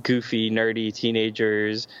 goofy, nerdy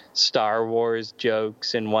teenagers, Star Wars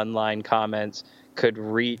jokes and one-line comments could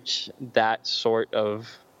reach that sort of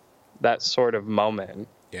moment.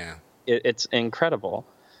 Yeah. It's incredible.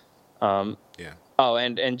 Yeah. Oh,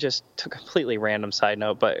 and just to completely random side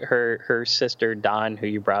note, but her sister Dawn, who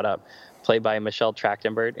you brought up, played by Michelle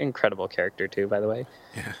Trachtenberg, incredible character too, by the way.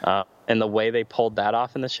 Yeah. And the way they pulled that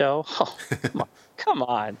off in the show, come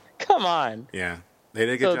on. Yeah, they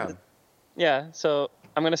did a good job. So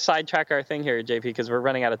I'm going to sidetrack our thing here, JP, because we're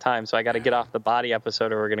running out of time, so I got to get off the body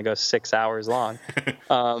episode or we're going to go 6 hours long.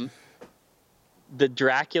 The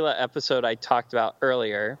Dracula episode I talked about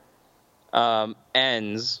earlier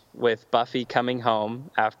ends with Buffy coming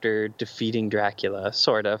home after defeating Dracula,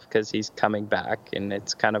 sort of, because he's coming back, and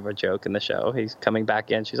it's kind of a joke in the show. He's coming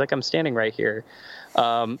back in. She's like, I'm standing right here.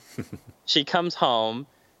 She comes home,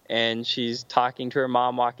 and she's talking to her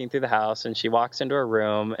mom walking through the house, and she walks into her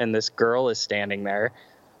room, and this girl is standing there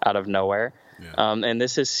out of nowhere. Yeah. And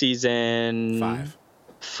this is season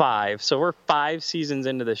 5. So we're 5 seasons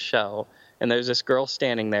into the show, and there's this girl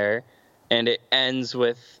standing there, and it ends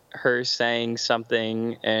with her saying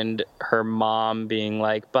something and her mom being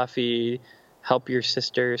like, Buffy, help your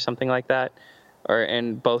sister, or something like that.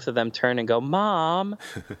 And both of them turn and go, Mom.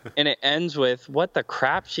 And it ends with, what the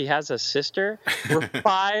crap? She has a sister?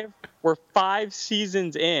 We're 5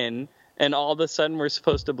 seasons in, and all of a sudden we're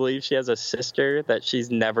supposed to believe she has a sister that she's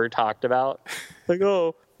never talked about. Like,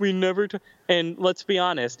 oh, we never... And let's be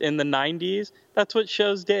honest, in the 90s, that's what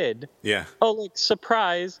shows did. Yeah. Oh, like,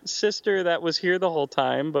 surprise, sister that was here the whole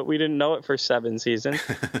time, but we didn't know it for 7 seasons.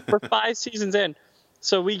 We're 5 seasons in.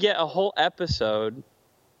 So we get a whole episode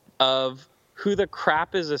of who the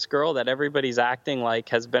crap is this girl that everybody's acting like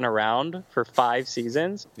has been around for 5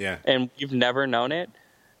 seasons. Yeah. And we've never known it.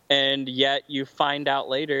 And yet you find out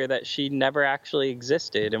later that she never actually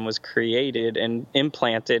existed and was created and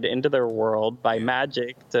implanted into their world by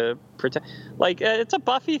magic to protect. Like, it's a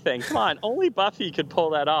Buffy thing. Come on. Only Buffy could pull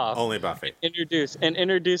that off. Only Buffy.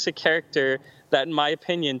 Introduce a character that, in my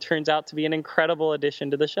opinion, turns out to be an incredible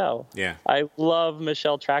addition to the show. Yeah. I love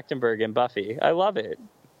Michelle Trachtenberg in Buffy. I love it.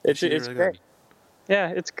 It's really great. Good. Yeah,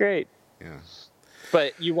 it's great. Yeah.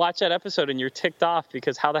 But you watch that episode and you're ticked off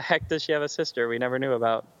because how the heck does she have a sister we never knew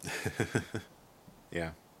about?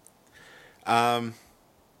 Yeah.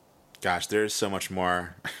 Gosh, there's so much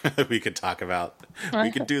more we could talk about. We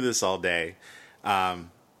could do this all day.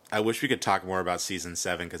 I wish we could talk more about season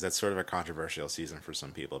 7 because that's sort of a controversial season for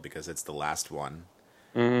some people because it's the last one.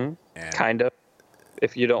 Mm-hmm. And kind of.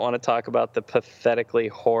 If you don't want to talk about the pathetically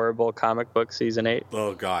horrible comic book season 8.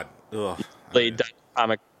 Oh God. Ugh.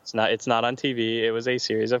 Comic. It's not on TV. It was a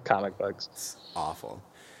series of comic books. It's awful.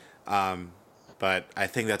 But I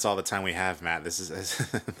think that's all the time we have, Matt.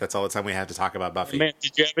 That's all the time we have to talk about Buffy. Man,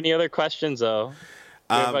 did you have any other questions though?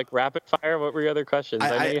 You have like rapid fire? What were your other questions?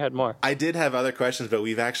 I know you had more. I did have other questions, but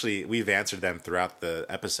we've answered them throughout the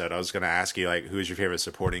episode. I was going to ask you like, who's your favorite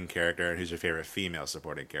supporting character and who's your favorite female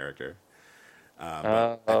supporting character?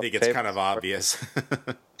 I think it's kind of obvious.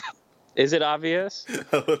 Is it obvious?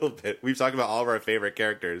 A little bit. We've talked about all of our favorite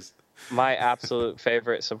characters. My absolute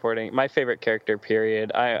favorite my favorite character,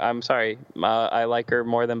 period. I'm sorry. I like her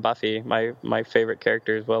more than Buffy. My favorite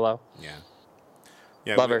character is Willow. Yeah.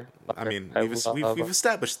 Yeah. Love her. I mean, we've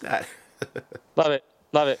established that. Love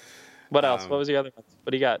it. What else? What was the other one?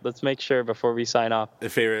 What do you got? Let's make sure before we sign off. The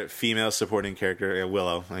favorite female supporting character,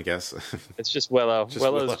 Willow, I guess. It's just Willow.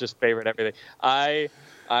 Willow's just favorite everything.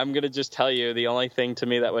 I'm going to just tell you the only thing to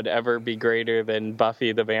me that would ever be greater than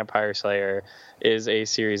Buffy the Vampire Slayer is a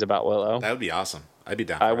series about Willow. That would be awesome. I'd be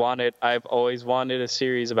down for it. I've always wanted a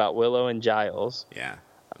series about Willow and Giles. Yeah.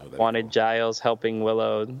 Wanted cool. Giles helping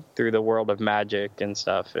Willow through the world of magic and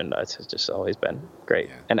stuff, and it's just always been great.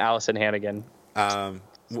 Yeah. And Allison Hannigan.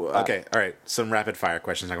 Okay, all right. Some rapid fire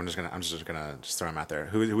questions. I'm just gonna throw them out there.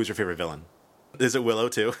 Who's your favorite villain? Is it Willow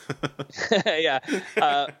too? Yeah.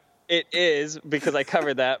 It is because I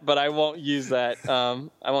covered that, but I won't use that.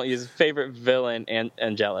 I won't use favorite villain and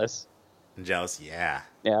Angelus. Angelus, yeah.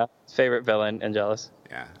 Yeah, favorite villain, Angelus.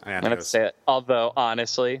 Yeah, I'm gonna say it. Although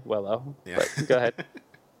honestly, Willow. Yeah. But go ahead.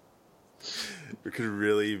 It could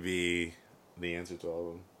really be the answer to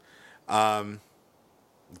all of them.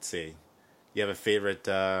 Let's see. You have a favorite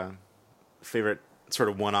sort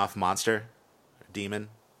of one-off monster, demon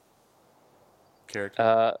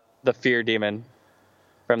character? The Fear Demon.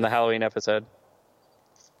 From the Halloween episode.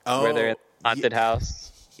 Oh. Where they're in the haunted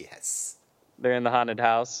house. Yes. They're in the haunted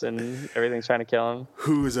house and everything's trying to kill him.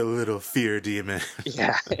 Who's a little fear demon?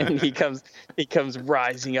 Yeah. And he comes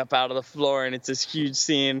rising up out of the floor and it's this huge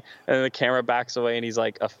scene and the camera backs away and he's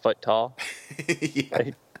like a foot tall.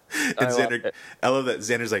 Yeah. I love that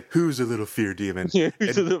Xander's like, who's a little fear demon?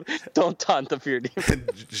 Don't taunt the fear demon.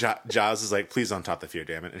 And Giles is like, please don't taunt the fear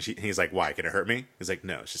demon. And he's like, why? Can it hurt me? He's like,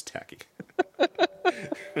 no, it's just tacky.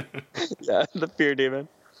 Yeah, the fear demon.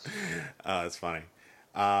 Oh, that's funny.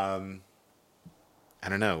 I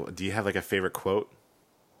don't know. Do you have like a favorite quote?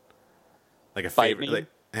 Like a favorite? Like,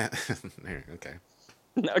 okay.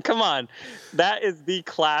 No, come on. That is the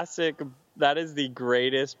classic. That is the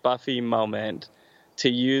greatest Buffy moment. To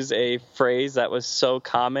use a phrase that was so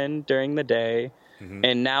common during the day,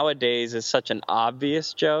 and nowadays is such an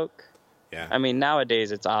obvious joke. Yeah. I mean,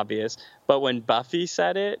 nowadays it's obvious, but when Buffy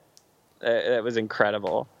said it, it was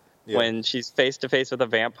incredible. Yeah. When she's face to face with a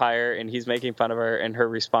vampire and he's making fun of her, and her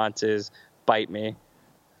response is "bite me."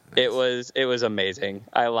 Nice. It was amazing.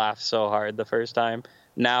 I laughed so hard the first time.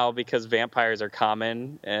 Now, because vampires are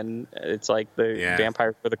common and it's like the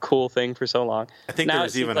vampires were the cool thing for so long. I think there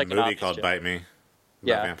was even a movie called Bite Me.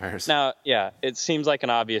 Yeah. vampires. Now, yeah, it seems like an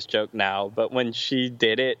obvious joke now, but when she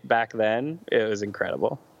did it back then, it was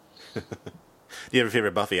incredible. Do you have a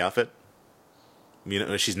favorite Buffy outfit? You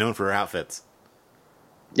know, she's known for her outfits.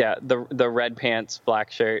 Yeah, the red pants,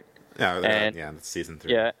 black shirt. Yeah, that's season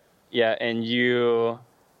 3. Yeah, and you,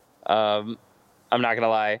 I'm not gonna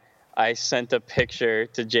lie, I sent a picture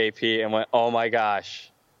to JP and went, "Oh my gosh,"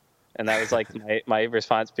 and that was like my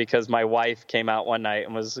response, because my wife came out one night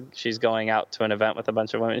and she's going out to an event with a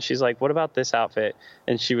bunch of women. She's like, "What about this outfit?"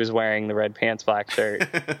 And she was wearing the red pants, black shirt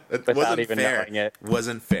without even knowing it.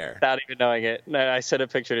 Wasn't fair. Without even knowing it. No, I sent a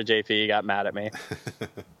picture to JP. He got mad at me.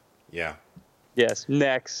 Yeah. Yes.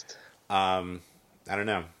 Next. I don't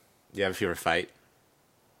know. You have a favorite fight?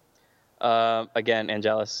 Again,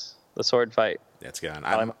 Angelus, the sword fight. That's good.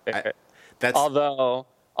 That's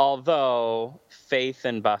although Faith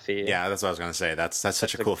and Buffy. Yeah, that's what I was gonna say. That's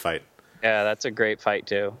such a cool fight. Yeah, that's a great fight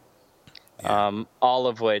too. Yeah. All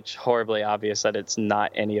of which horribly obvious that it's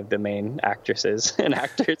not any of the main actresses and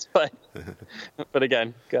actors, but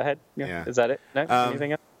again, go ahead. Yeah. Is that it? No,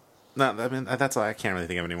 anything else? No, I mean that's all I can't really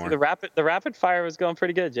think of anymore. The rapid fire was going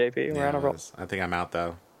pretty good, JP. We're on a roll. I think I'm out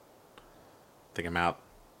though. I think I'm out.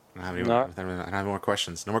 I don't have more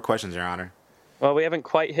questions. No more questions, Your Honor. Well, we haven't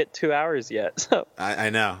quite hit 2 hours yet. So I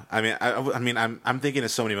know. I mean, I'm thinking of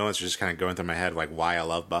so many moments just kind of going through my head, like why I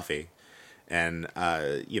love Buffy, and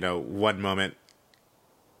one moment,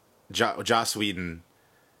 Joss Whedon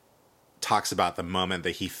talks about the moment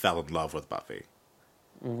that he fell in love with Buffy,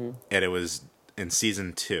 and it was in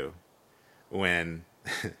season 2 when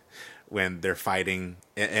they're fighting,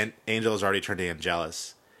 and Angel has already turned to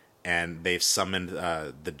Angelus, and they've summoned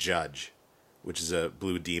the Judge, which is a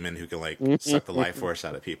blue demon who can like suck the life force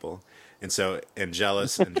out of people. And so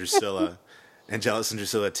Angelus and Drusilla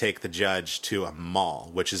take the Judge to a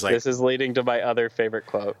mall, which is like, this is leading to my other favorite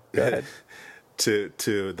quote. Go ahead.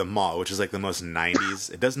 to the mall, which is like the most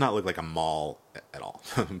 90s. It does not look like a mall at all,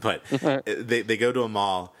 but they go to a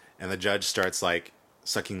mall, and the Judge starts like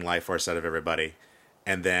sucking life force out of everybody,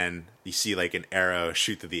 and then you see like an arrow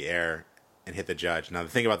shoot through the air and hit the Judge. Now the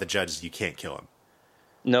thing about the Judge is you can't kill him.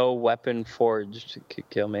 No weapon forged could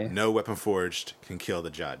kill me. No weapon forged can kill the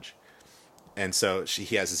Judge. And so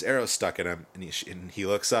he has his arrow stuck in him, and he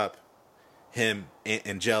looks up. Him,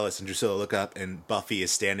 Angelus, and Drusilla look up, and Buffy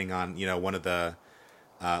is standing on one of the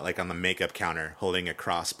like on the makeup counter holding a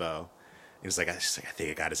crossbow. And he's like, I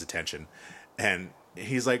think I got his attention, and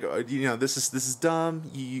he's like, this is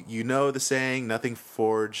dumb. You know the saying, no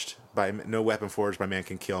weapon forged by man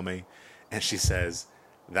can kill me. And she says,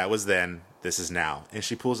 that was then, this is now. And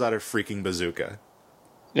she pulls out her freaking bazooka.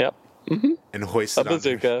 Yep. Mm-hmm. And hoists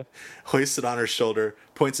it on her shoulder,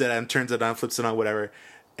 points it at him, turns it on, flips it on, whatever.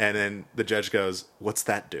 And then the Judge goes, what's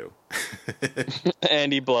that do?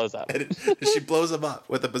 And he blows up. And she blows him up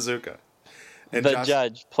with a bazooka. And the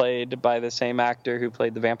Judge, played by the same actor who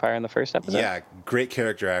played the vampire in the first episode? Yeah, great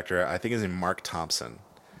character actor. I think his name is Mark Thompson.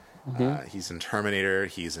 Mm-hmm. He's in Terminator.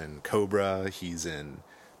 He's in Cobra. He's in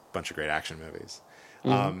a bunch of great action movies.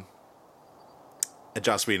 Mm-hmm. And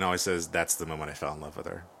Joss Whedon always says, that's the moment I fell in love with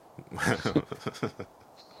her.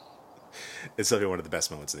 It's definitely one of the best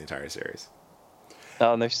moments in the entire series.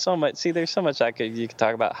 Oh, and there's so much you could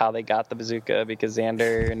talk about how they got the bazooka, because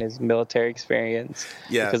Xander and his military experience,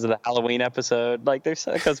 because of the Halloween episode. Like,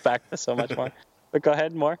 it goes back to so much more. But go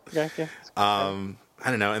ahead, more. Yeah. I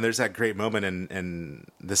don't know. And there's that great moment in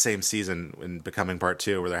the same season in Becoming Part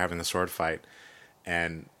 2 where they're having the sword fight,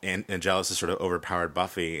 and Angelus is sort of overpowered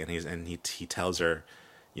Buffy, and he tells her,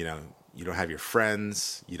 you don't have your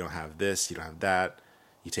friends, you don't have this, you don't have that,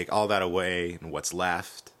 you take all that away, and what's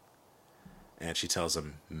left? And she tells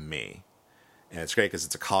him, me. And it's great because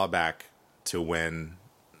it's a callback to when,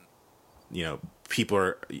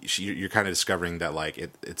 people you're kind of discovering that like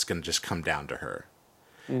it's going to just come down to her.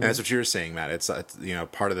 Mm-hmm. And that's what you were saying, Matt. It's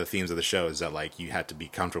part of the themes of the show is that like you had to be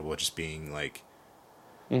comfortable with just being like,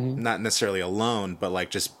 mm-hmm. not necessarily alone, but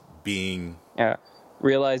like just being,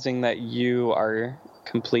 realizing that you are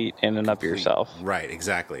complete in and of yourself. Right,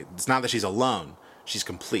 exactly. It's not that she's alone; she's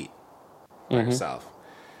complete by mm-hmm. herself,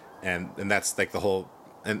 and that's like the whole,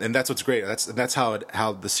 and that's what's great. That's how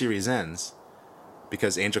the series ends,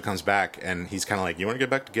 because Angel comes back and he's kind of like, "You want to get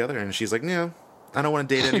back together?" And she's like, "No, I don't want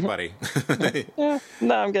to date anybody."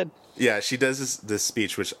 No, I'm good. Yeah, she does this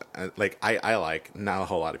speech, which I like. Not a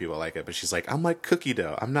whole lot of people like it, but she's like, "I'm like cookie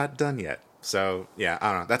dough. I'm not done yet." So yeah,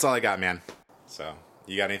 I don't know. That's all I got, man. So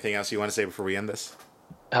you got anything else you want to say before we end this?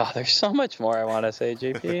 Oh, there's so much more I want to say,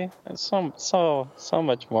 JP. so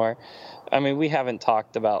much more. I mean, we haven't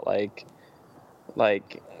talked about like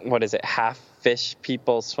what is it? Half fish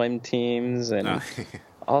people swim teams and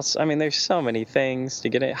Also, I mean, there's so many things to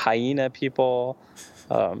get it. Hyena people.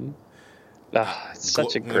 Um, it's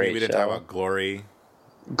such a We great didn't talk show. about Glory.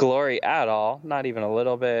 Glory at all, not even a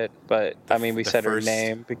little bit. But I mean, we The said her first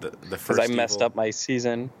name the because I first messed evil. up my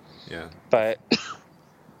season. Yeah. But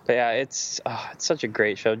but yeah, it's such a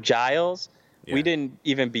great show. Giles, we Yeah. didn't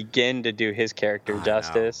even begin to do his character I know.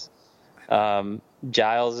 justice.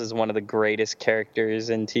 Giles is one of the greatest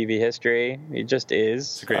characters in TV history. He just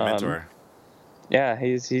It's a is. great mentor. Yeah,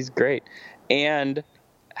 he's great. And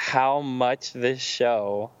how much this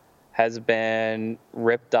show has been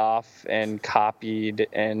ripped off and copied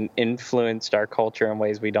and influenced our culture in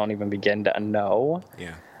ways we don't even begin to know.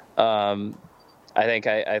 Yeah.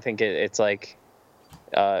 I think it's like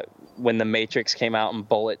when The Matrix came out and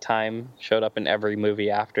bullet time showed up in every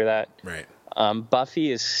movie after that. Right.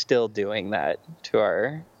 Buffy is still doing that to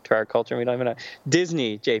our culture. We don't even know.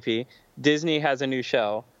 Disney, JP. Disney has a new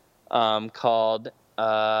show called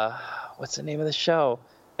what's the name of the show?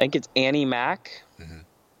 I think it's Annie Mac. Mm-hmm.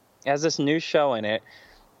 It has this new show in it,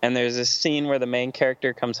 and there's this scene where the main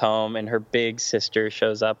character comes home and her big sister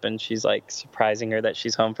shows up and she's like surprising her that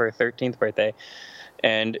she's home for her 13th birthday.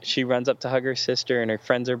 And she runs up to hug her sister and her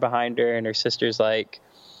friends are behind her and her sister's like,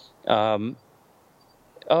 oh,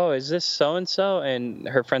 is this so-and-so? And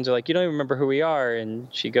her friends are like, you don't even remember who we are. And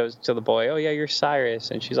she goes to the boy, oh yeah, you're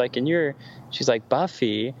Cyrus. And she's like, she's like,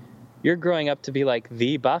 Buffy, you're growing up to be like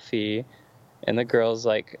the Buffy. And the girl's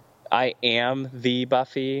like, I am the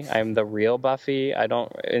Buffy. I'm the real Buffy. I don't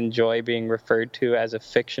enjoy being referred to as a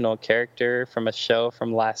fictional character from a show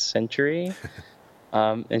from last century.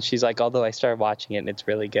 And she's like, although I started watching it and it's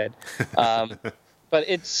really good. But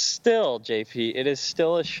it's still, JP, it is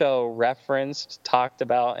still a show referenced, talked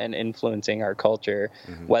about, and influencing our culture.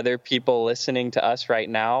 Mm-hmm. Whether people listening to us right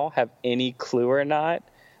now have any clue or not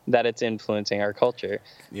that it's influencing our culture.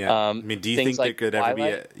 Yeah. I mean, do you think like there could Twilight,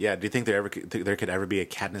 ever be do you think there could ever be a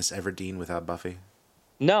Katniss Everdeen without Buffy?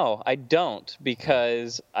 No, I don't,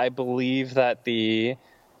 because I believe that the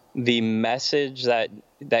message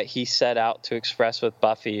that he set out to express with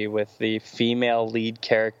Buffy, with the female lead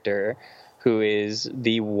character who is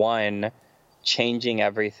the one changing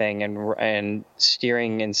everything and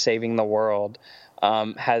steering and saving the world,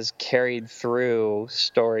 has carried through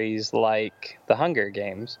stories like The Hunger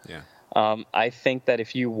Games. Yeah. I think that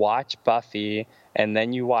if you watch Buffy and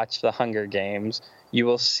then you watch The Hunger Games, you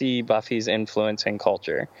will see Buffy's influence in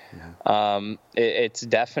culture. Yeah. It's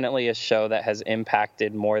definitely a show that has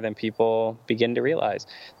impacted more than people begin to realize.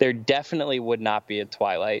 There definitely would not be a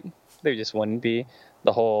Twilight. There just wouldn't be.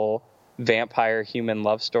 The whole vampire human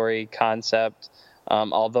love story concept,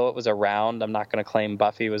 although it was around, I'm not going to claim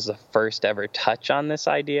Buffy was the first to ever touch on this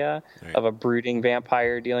idea of a brooding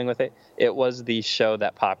vampire dealing with it. It was the show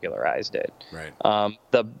that popularized it. Right.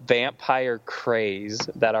 The vampire craze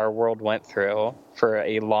that our world went through for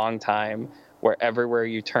a long time, where everywhere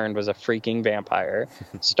you turned was a freaking vampire,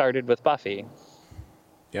 started with Buffy.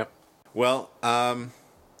 Yep. Well,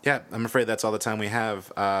 yeah, I'm afraid that's all the time we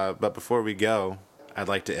have. But before we go, I'd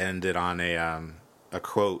like to end it on a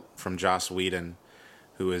quote from Joss Whedon,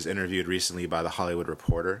 who was interviewed recently by The Hollywood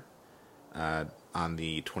Reporter on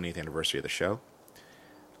the 20th anniversary of the show.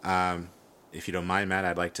 If you don't mind, Matt,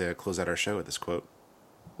 I'd like to close out our show with this quote.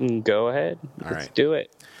 Go ahead. Let's do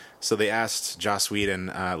it. So they asked Joss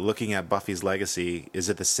Whedon, looking at Buffy's legacy, is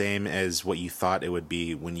it the same as what you thought it would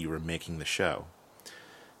be when you were making the show?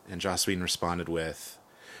 And Joss Whedon responded with,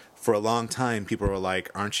 for a long time, people were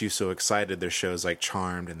like, aren't you so excited there's shows like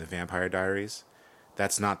Charmed and The Vampire Diaries?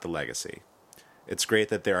 That's not the legacy. It's great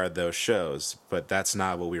that there are those shows, but that's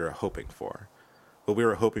not what we were hoping for. What we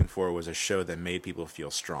were hoping for was a show that made people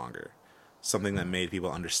feel stronger. Something that made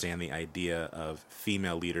people understand the idea of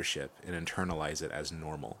female leadership and internalize it as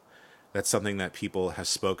normal. That's something that people have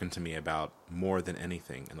spoken to me about more than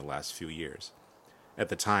anything in the last few years. At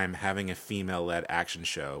the time, having a female-led action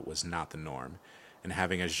show was not the norm, and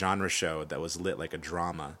having a genre show that was lit like a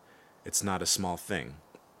drama, it's not a small thing.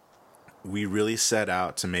 We really set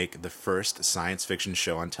out to make the first science fiction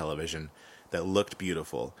show on television that looked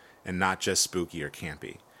beautiful and not just spooky or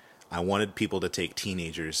campy. I wanted people to take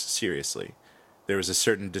teenagers seriously. There was a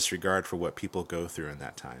certain disregard for what people go through in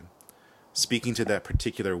that time. Speaking to that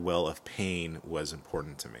particular well of pain was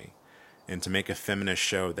important to me, and to make a feminist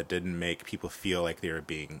show that didn't make people feel like they were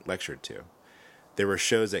being lectured to. There were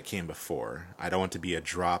shows that came before. I don't want to be a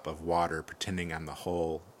drop of water pretending I'm the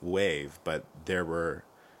whole wave, but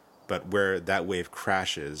where that wave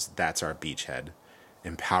crashes, that's our beachhead.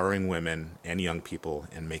 Empowering women and young people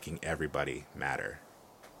and making everybody matter.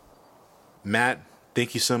 Matt,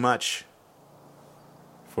 thank you so much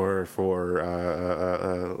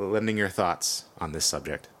lending your thoughts on this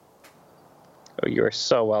subject. Oh, you are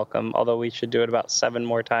so welcome. Although we should do it about 7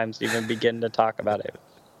 more times to even begin to talk about it.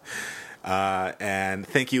 And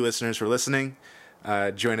thank you, listeners, for listening.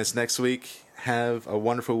 Join us next week. Have a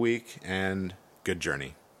wonderful week and good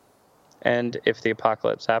journey. And if the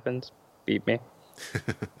apocalypse happens, beat me.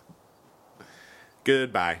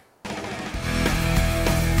 Goodbye.